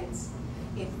States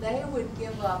if they would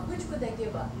give up, which would they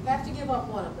give up? You have to give up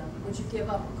one of them. Would you give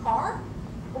up a car,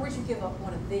 or would you give up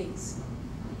one of these?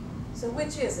 So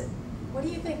which is it? What do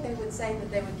you think they would say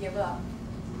that they would give up?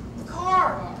 The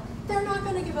car. They're not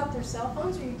going to give up their cell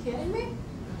phones. Are you kidding me?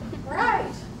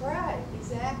 Right,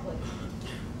 exactly.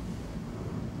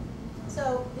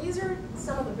 So these are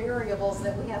some of the variables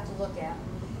that we have to look at.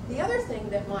 The other thing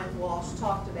that Mike Walsh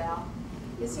talked about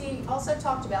is he also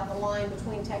talked about the line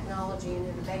between technology and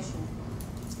innovation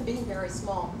being very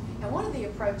small. And one of the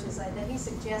approaches that he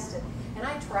suggested, and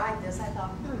I tried this, I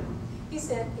thought, he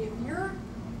said, if your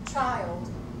child,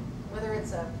 whether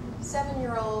it's a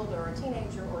 7-year-old or a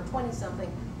teenager or a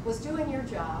 20-something, was doing your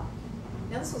job,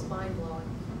 now this was mind-blowing.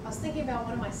 I was thinking about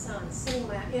one of my sons sitting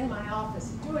in my office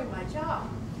doing my job.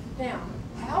 Now,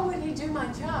 how would he do my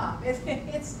job?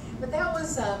 But that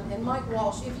was, and Mike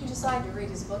Walsh, if you decide to read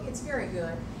his book, it's very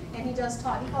good. And he does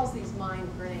talk, he calls these mind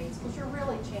grenades, because you're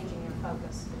really changing your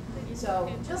focus. So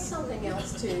just something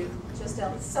else to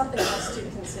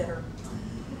consider.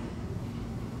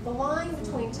 The line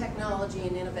between technology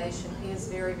and innovation is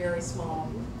very, very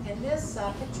small. And this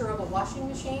picture of a washing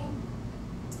machine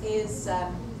is,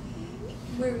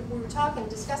 we were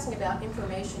discussing about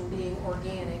information being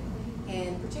organic,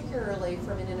 and particularly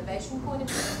from an innovation point of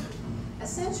view.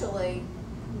 Essentially,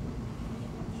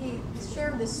 he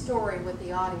shared this story with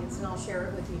the audience, and I'll share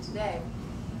it with you today.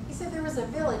 He said there was a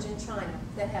village in China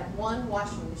that had one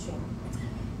washing machine,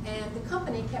 and the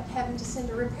company kept having to send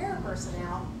a repair person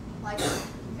out, like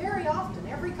very often,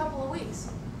 every couple of weeks,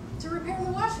 to repair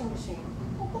the washing machine.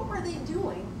 Well, what were they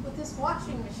doing with this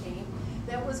washing machine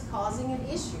that was causing an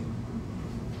issue?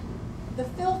 The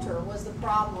filter was the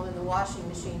problem in the washing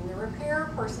machine. The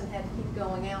repair person had to keep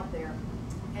going out there.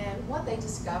 And what they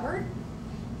discovered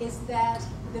is that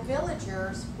the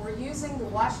villagers were using the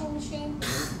washing machine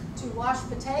to wash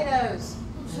potatoes.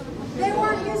 They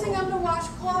weren't using them to wash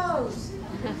clothes. Do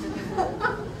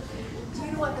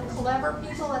you know what the clever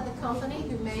people at the company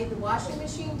who made the washing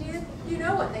machine did? You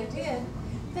know what they did.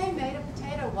 They made a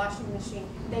potato washing machine.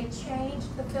 They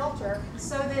changed the filter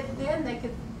so that then they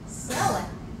could sell it.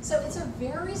 So it's a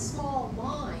very small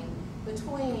line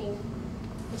between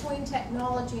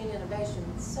technology and innovation.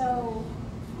 So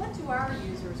what do our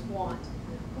users want?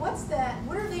 What's that?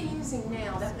 What are they using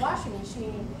now? That washing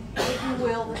machine, if you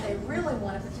will, that they really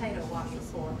want a potato washer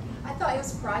for. I thought it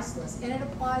was priceless, and it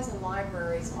applies in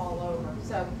libraries all over.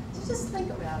 So just think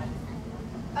about it.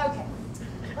 Okay,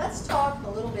 let's talk a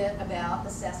little bit about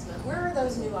assessment. Where are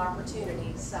those new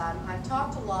opportunities? I've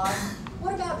talked a lot.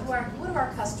 What do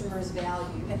our customers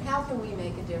value, and how can we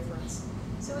make a difference?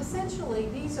 So essentially,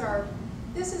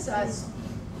 this is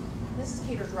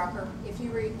Peter Drucker. If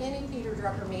you read any Peter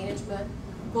Drucker management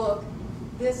book,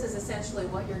 this is essentially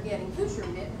what you're getting. Who is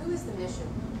the mission?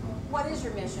 What is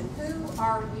your mission? Who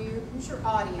are you? Who's your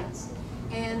audience?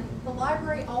 And the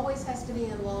library always has to be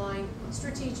in line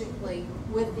strategically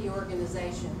with the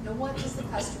organization. And what does the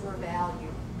customer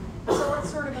value? So what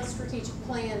sort of a strategic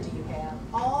plan do you have?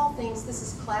 All things, this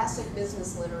is classic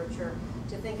business literature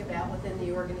to think about within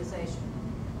the organization.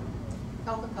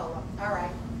 Coca-Cola, all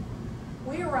right.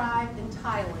 We arrived in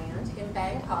Thailand, in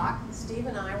Bangkok. Steve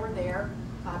and I were there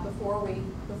before we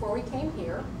came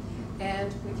here.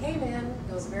 And we came in,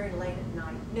 it was very late at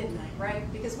night, midnight, right?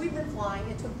 Because we've been flying,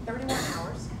 it took 31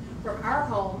 hours from our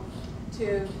home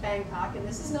to Bangkok, and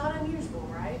this is not unusual,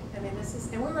 right? I mean,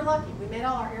 and we were lucky. We made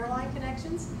all our airline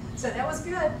connections, so that was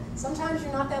good. Sometimes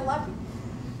you're not that lucky.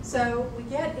 So we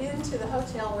get into the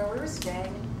hotel where we were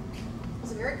staying. It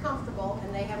was very comfortable,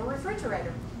 and they have a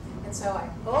refrigerator. And so I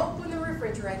open the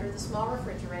refrigerator, the small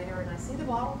refrigerator, and I see the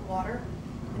bottle of water,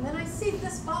 and then I see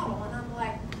this bottle, and I'm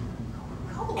like,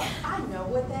 Coca-Cola, I know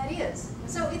what that is.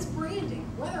 So it's branding.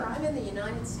 Whether I'm in the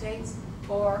United States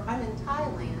or I'm in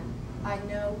Thailand, I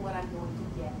know what I'm going to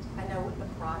get. I know what the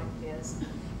product is.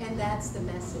 And that's the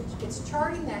message. It's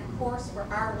charting that course for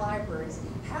our libraries.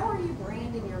 How are you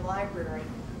branding your library?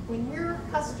 When your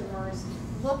customers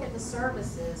look at the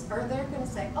services, are they going to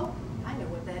say, oh, I know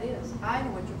what that is. I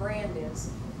know what your brand is.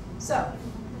 So,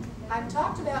 I've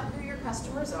talked about who your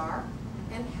customers are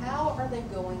and how are they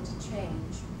going to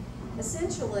change.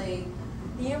 Essentially,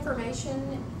 the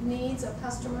information needs of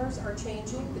customers are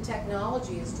changing. The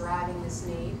technology is driving this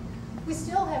need. We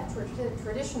still have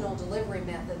traditional delivery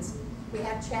methods. We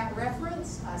have chat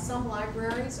reference. Some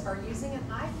libraries are using an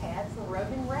iPad for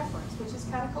roving reference, which is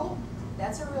kind of cool.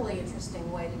 That's a really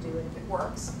interesting way to do it if it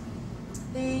works.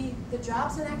 The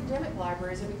jobs in academic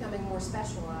libraries are becoming more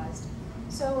specialized.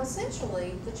 So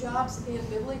essentially, the jobs in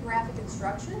bibliographic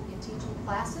instruction, in teaching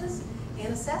classes,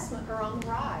 and assessment are on the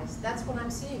rise. That's what I'm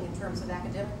seeing in terms of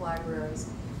academic libraries.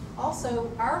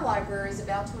 Also, our library is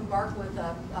about to embark with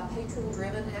a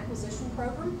patron-driven acquisition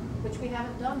program, which we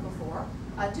haven't done before.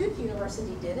 Duke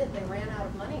University did it. They ran out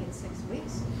of money in 6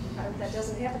 weeks. I hope that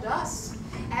doesn't happen to us.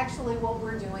 Actually, what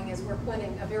we're doing is we're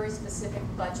putting a very specific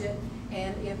budget,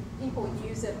 and if people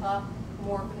use it up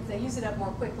more, if they use it up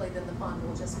more quickly, then the fund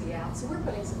will just be out. So we're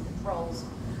putting some controls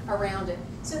around it.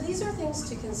 So these are things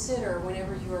to consider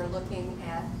whenever you are looking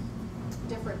at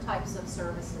different types of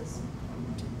services.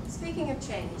 Speaking of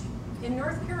change, in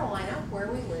North Carolina, where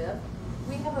we live,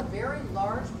 we have a very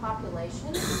large population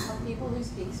of people who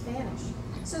speak Spanish.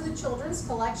 So the children's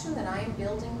collection that I am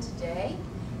building today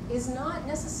is not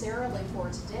necessarily for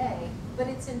today, but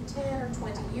it's in 10 or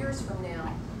 20 years from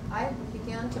now. I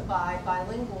began to buy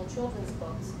bilingual children's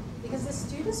books because the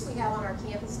students we have on our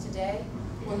campus today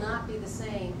will not be the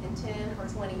same in 10 or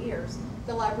 20 years.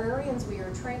 The librarians we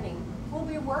are training will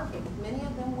be working. Many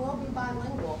of them will be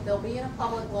bilingual. They'll be in a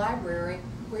public library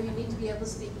where you need to be able to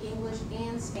speak English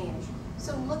and Spanish.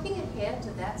 So looking ahead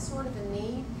to that sort of a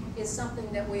need is something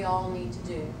that we all need to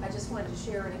do. I just wanted to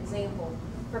share an example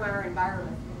from our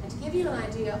environment. And to give you an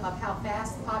idea of how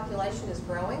fast the population is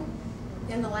growing,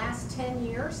 in the last 10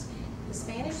 years, the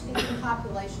Spanish-speaking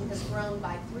population has grown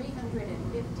by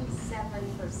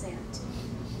 357%.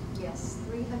 Yes,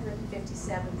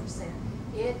 357%.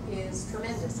 It is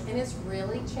tremendous, and it's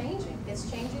really changing. It's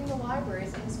changing the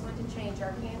libraries, and it's going to change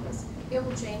our campus. It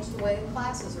will change the way the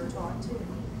classes are taught, too.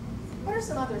 What are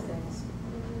some other things?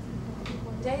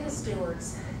 Data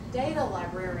stewards, data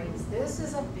librarians. This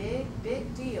is a big,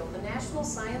 big deal. The National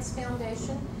Science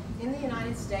Foundation in the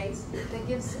United States that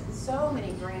gives so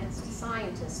many grants to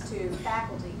scientists, to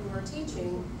faculty who are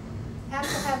teaching, have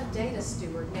to have a data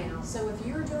steward now. So if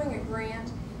you're doing a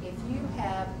grant, if you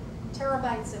have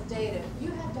terabytes of data, you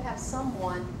have to have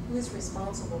someone who is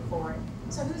responsible for it.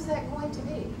 So who's that going to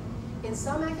be? In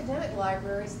some academic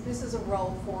libraries, this is a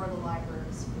role for the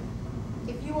libraries.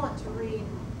 If you want to read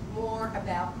more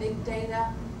about big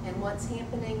data and what's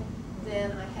happening,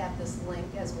 then I have this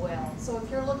link as well. So if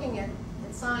you're looking at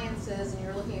sciences and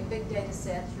you're looking at big data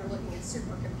sets, you're looking at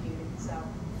supercomputing. So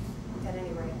at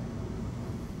any rate,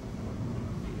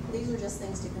 these are just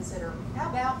things to consider. How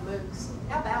about MOOCs?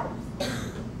 How about them?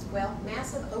 Well,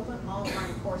 massive open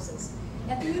online courses.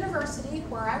 At the university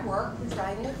where I work, we're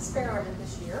trying an experiment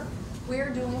this year. We're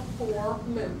doing 4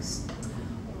 MOOCs.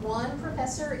 One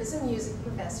professor is a music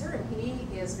professor, and he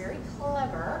is very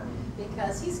clever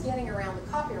because he's getting around the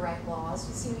copyright laws.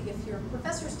 You see, if your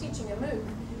professor's teaching a MOOC,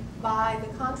 by the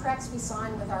contracts we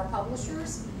sign with our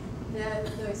publishers,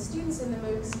 the students in the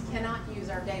MOOCs cannot use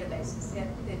our databases.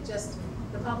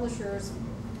 The publishers,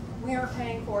 we aren't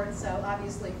paying for it, so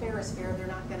obviously fair is fair. They're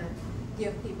not going to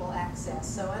give people access.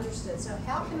 So understood. So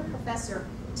how can a professor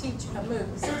teach a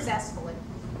MOOC successfully?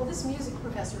 Well, this music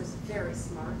professor is very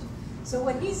smart. So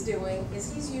what he's doing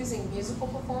is he's using musical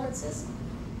performances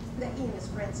that he and his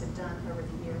friends have done over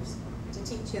the years to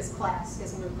teach his class,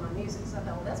 his MOOC on music. So I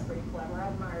thought, well, that's pretty clever. I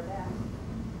admire that.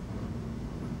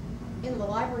 In the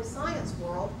library science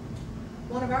world,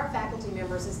 one of our faculty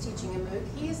members is teaching a MOOC.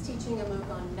 He is teaching a MOOC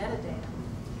on metadata,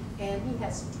 and he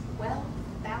has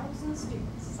 12,000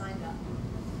 students signed up.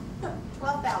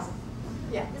 12,000.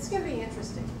 Yeah, it's going to be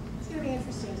interesting. It's going to be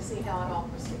interesting to see how it all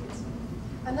proceeds.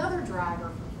 Another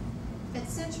driver,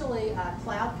 essentially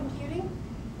cloud computing.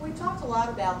 We've talked a lot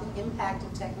about the impact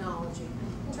of technology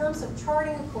in terms of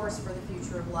charting a course for the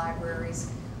future of libraries.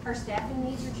 Our staffing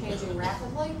needs are changing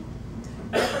rapidly.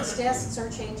 Reference desks are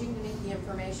changing to meet the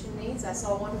information needs. I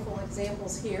saw wonderful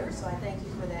examples here, so I thank you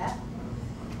for that.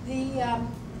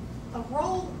 A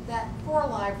role that for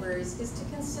libraries is to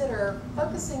consider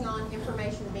focusing on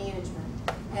information management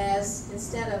as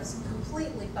instead of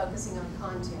completely focusing on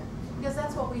content, because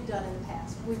that's what we've done in the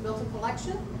past. We've built a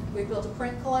collection, we've built a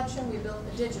print collection, we've built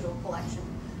a digital collection,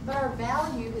 but our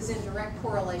value is in direct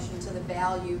correlation to the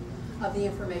value of the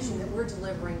information that we're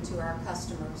delivering to our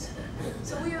customers.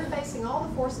 So we are facing all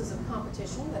the forces of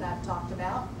competition that I've talked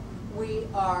about. We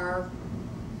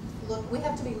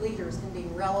have to be leaders in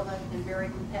being relevant and very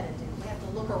competitive. We have to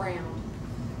look around.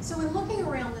 So in looking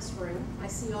around this room, I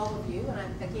see all of you,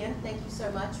 and again, thank you so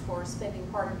much for spending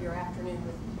part of your afternoon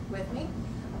with me.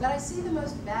 But I see the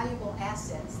most valuable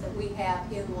assets that we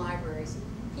have in libraries,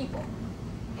 people.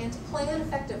 And to plan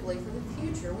effectively for the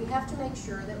future, we have to make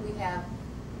sure that we have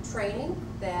training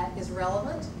that is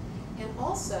relevant and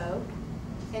also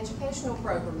educational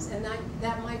programs. And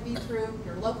that might be through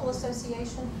your local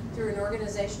association, through an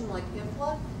organization like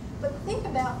IFLA. But think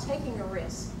about taking a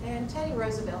risk. And Teddy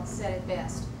Roosevelt said it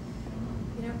best.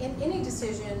 You know, in any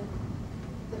decision,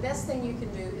 the best thing you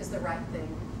can do is the right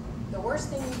thing. The worst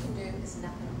thing you can do is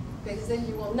nothing, because then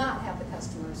you will not have the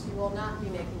customers. You will not be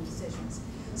making decisions.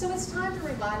 So it's time to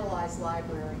revitalize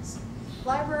libraries.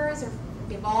 Libraries are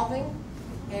evolving,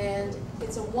 and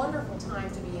it's a wonderful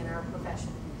time to be in our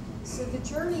profession. So the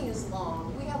journey is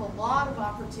long. We have a lot of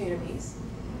opportunities,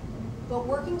 but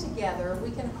working together,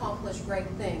 we can accomplish great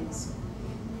things.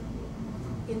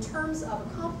 In terms of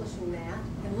accomplishing that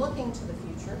and looking to the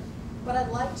future, what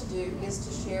I'd like to do is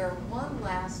to share one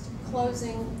last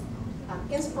closing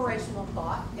inspirational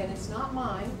thought, and it's not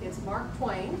mine, it's Mark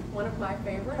Twain, one of my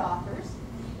favorite authors.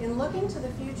 In looking to the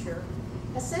future,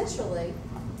 essentially,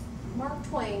 Mark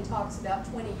Twain talks about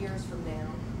 20 years from now.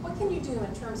 What can you do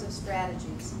in terms of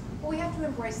strategies? Well, we have to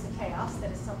embrace the chaos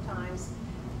that is sometimes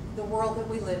the world that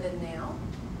we live in now.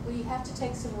 We have to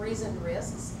take some reasoned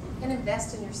risks and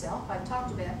invest in yourself. I've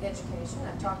talked about education,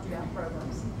 I've talked about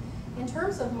programs. In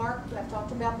terms of Mark, I've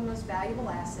talked about the most valuable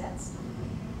assets.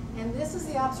 And this is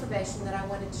the observation that I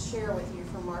wanted to share with you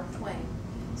from Mark Twain.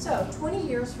 So, 20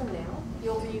 years from now,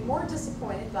 you'll be more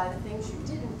disappointed by the things you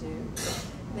didn't do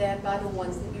than by the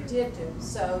ones that you did do.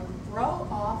 So, throw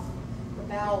off the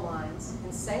bow lines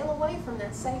and sail away from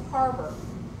that safe harbor.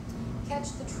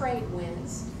 Catch the trade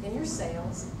winds in your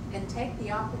sails and take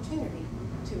the opportunity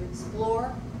to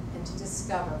explore and to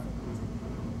discover.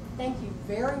 Thank you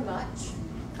very much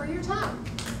for your time.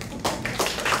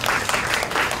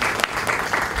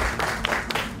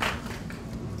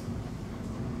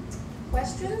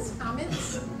 Questions,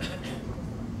 comments?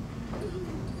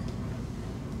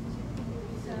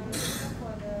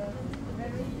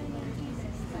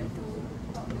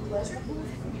 Pleasure.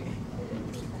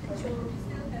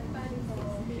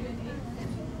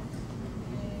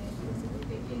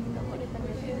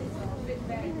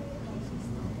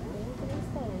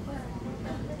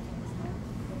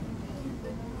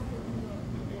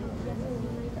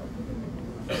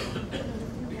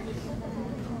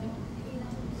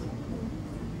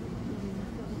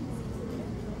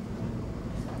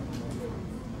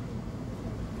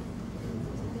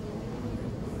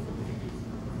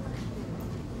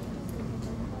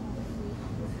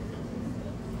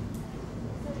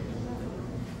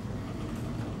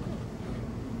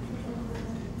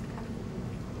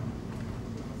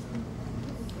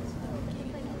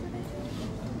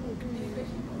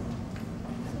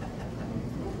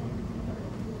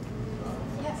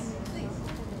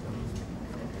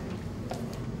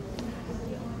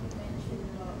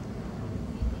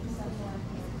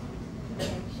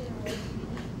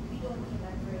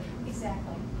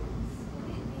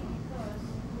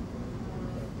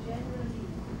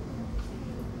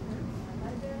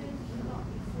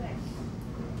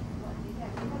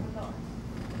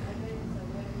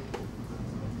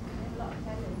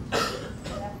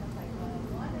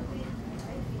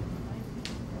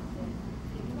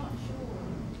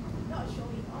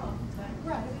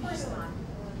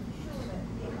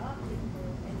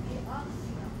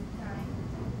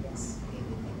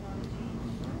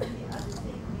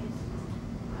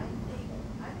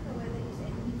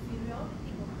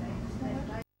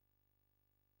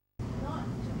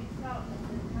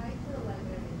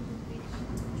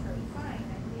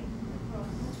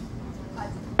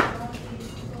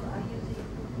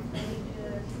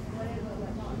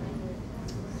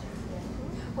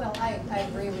 Well, I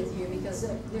agree with you, because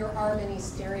there are many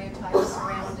stereotypes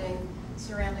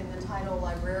surrounding the title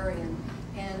librarian.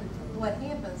 And what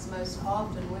happens most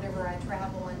often whenever I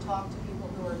travel and talk to people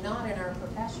who are not in our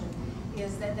profession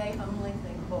is that they only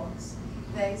think books.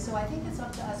 So I think it's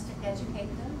up to us to educate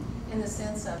them in the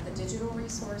sense of the digital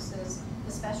resources,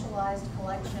 the specialized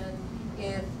collection.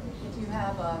 If you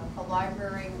have a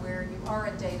library where you are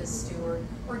a data steward,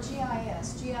 or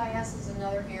GIS. GIS is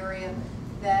another area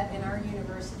that in our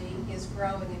university is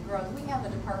growing and growing. We have a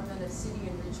Department of City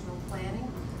and Regional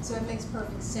Planning, so it makes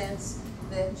perfect sense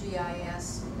that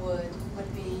GIS would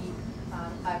be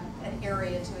an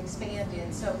area to expand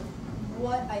in. So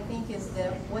what I think is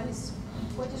that what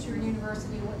does your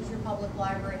university, what does your public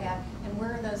library have, and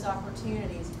where are those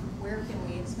opportunities? Where can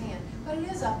we expand? But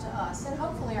it is up to us, and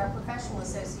hopefully our professional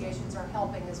associations are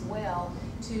helping as well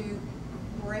to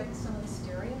break some of the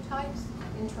stereotypes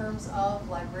in terms of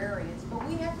librarians. But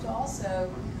we also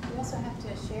have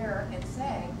to share and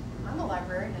say, I'm a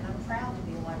librarian and I'm proud to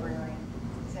be a librarian.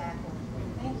 Exactly.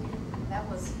 Thank you. That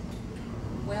was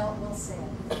well Well said.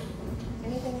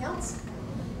 Anything else?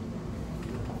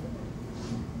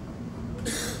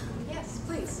 Yes,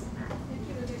 please. Thank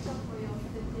you, Rebecca, for your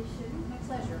presentation. My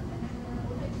pleasure. And I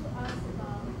would like to ask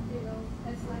about,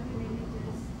 as library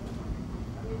managers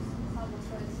with some of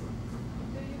us,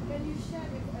 can you share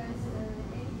with us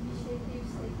any initiatives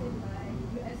taken by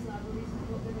U.S. libraries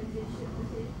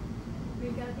organizations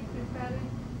regarding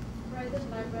preparing private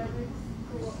librarians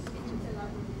to work in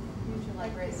future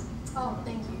libraries? Oh,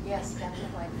 thank you. Yes,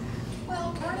 definitely.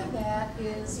 Well, part of that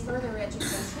is further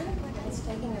education. It's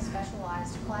taking a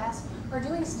specialized class or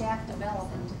doing staff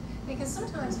development. Because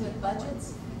sometimes with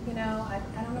budgets, I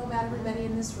don't know about everybody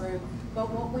in this room, but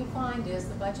what we find is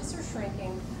the budgets are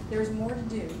shrinking, there's more to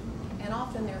do, and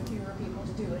often there are fewer people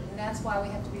to do it. And that's why we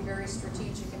have to be very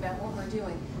strategic about what we're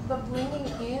doing. But bringing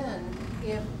in,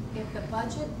 if the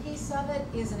budget piece of it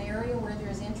is an area where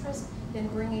there's interest, then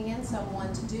bringing in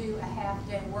someone to do a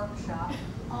half-day workshop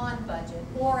on budget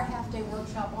or a half-day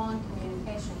workshop on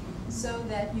communication so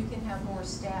that you can have more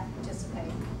staff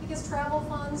participate. Because travel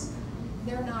funds,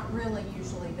 they're not really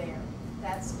usually there.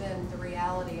 That's been the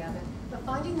reality of it. But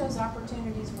finding those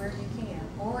opportunities where you can,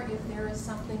 or if there is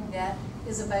something that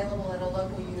is available at a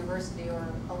local university or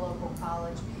a local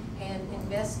college, and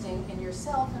investing in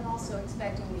yourself and also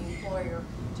expecting the employer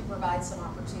to provide some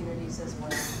opportunities as well.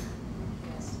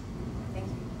 Yes. Thank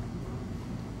you.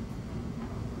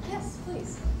 Yes,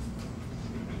 please.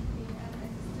 As a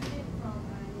student from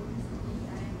Universiti,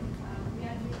 we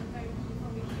are doing very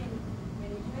information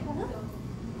management, so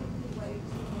typically what you're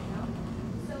doing now.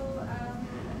 So a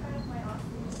friend of mine asked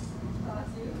me to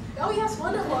ask you. Oh yes,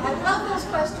 wonderful. I love those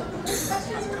questions. Those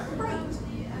questions are great.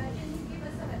 Can you give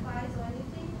us some advice or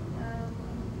anything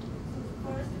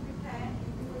for us to prepare if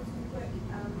we were to work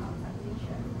outside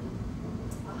Asia?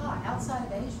 Outside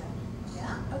of Asia.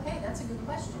 Yeah, okay, that's a good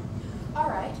question. All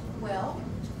right, well,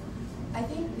 I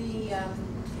think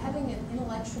having an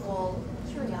intellectual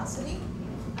curiosity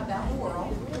about the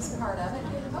world is part of it.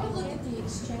 I would look at the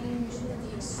exchange,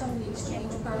 some of the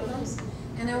exchange programs,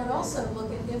 and I would also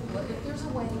look at IFLA. If there's a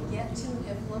way to get to an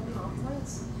IFLA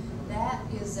conference, that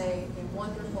is a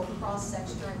wonderful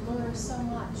cross-section. I've learned so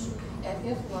much at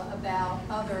IFLA about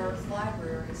other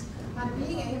libraries.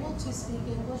 Being able to speak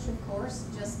English, of course,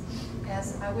 just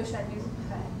as I wish I knew,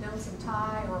 had known some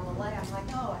Thai or Malay. I'm like,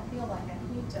 oh, I feel like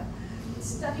I need to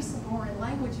study some more in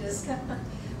languages.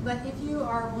 But if you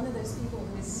are one of those people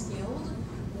who is skilled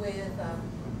with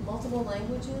multiple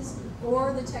languages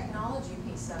or the technology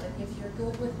piece of it, if you're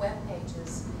good with web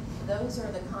pages, those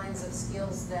are the kinds of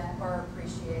skills that are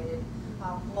appreciated.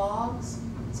 Blogs.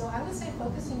 So I would say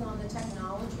focusing on the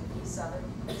technology piece of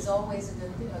it is always a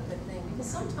good thing, because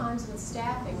sometimes with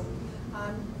staffing,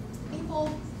 people,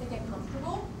 they get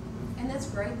comfortable, and that's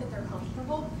great that they're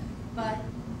comfortable, but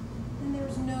then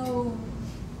there's no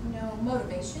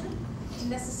motivation to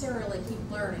necessarily keep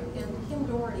learning. And Kim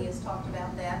Doherty has talked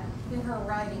about that in her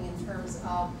writing in terms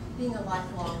of being a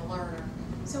lifelong learner.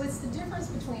 So it's the difference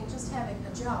between just having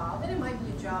a job, and it might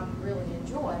be a job you really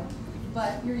enjoy,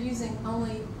 but you're using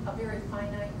only a very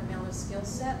finite amount of skill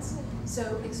sets.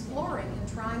 So exploring and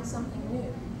trying something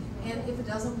new. And if it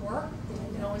doesn't work, then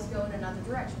you can always go in another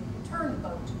direction. You can turn the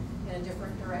boat in a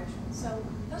different direction. So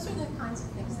those are the kinds of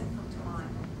things that come to mind.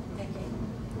 Thank you.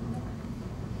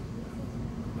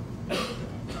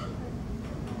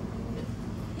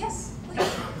 Yes, please. As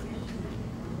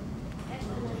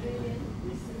a librarian, do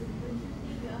you think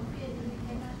you are afraid you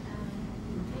cannot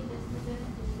train the students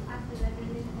to ask the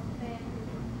librarian compare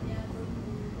they are going to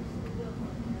Google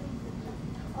for their research?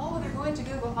 Oh, they're going to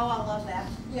Google. Oh, I love that.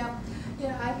 Yeah,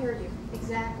 I hear you.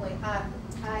 Exactly.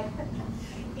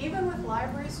 Even with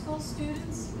library school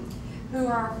students who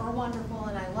are wonderful,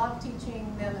 and I love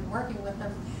teaching them and working with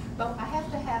them, but I have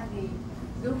to have the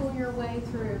Google your way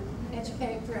through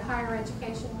higher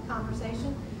education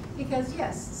conversation, because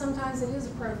yes, sometimes it is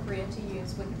appropriate to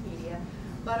use Wikipedia,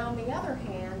 but on the other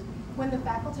hand, when the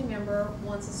faculty member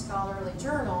wants a scholarly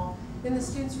journal, then the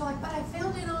students are like, but I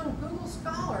found it on Google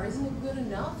Scholar, isn't it good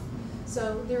enough?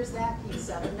 So there's that piece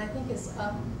of it, and I think it's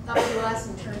up to us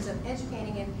in terms of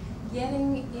educating and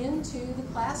getting into the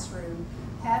classroom,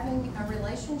 having a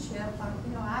relationship.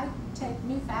 I take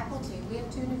new faculty. We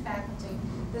have 2 new faculty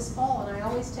this fall, and I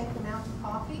always take them out to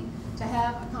coffee to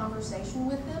have a conversation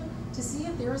with them to see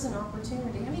if there is an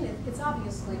opportunity. I mean, it's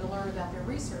obviously to learn about their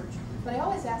research, but I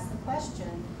always ask the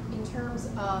question in terms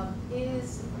of,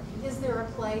 is there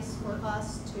a place for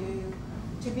us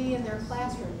to be in their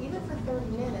classroom, even for 30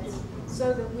 minutes,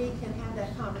 so that we can have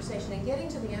that conversation. And getting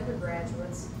to the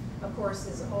undergraduates, of course,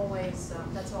 is always,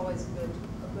 that's always a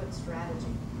good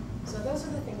strategy. So those are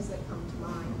the things that come to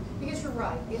mind. Because you're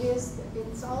right,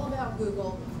 it's all about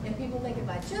Google, and people think if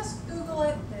I just Google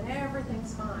it, then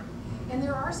everything's fine. And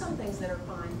there are some things that are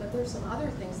fine, but there's some other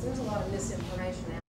things, there's a lot of misinformation out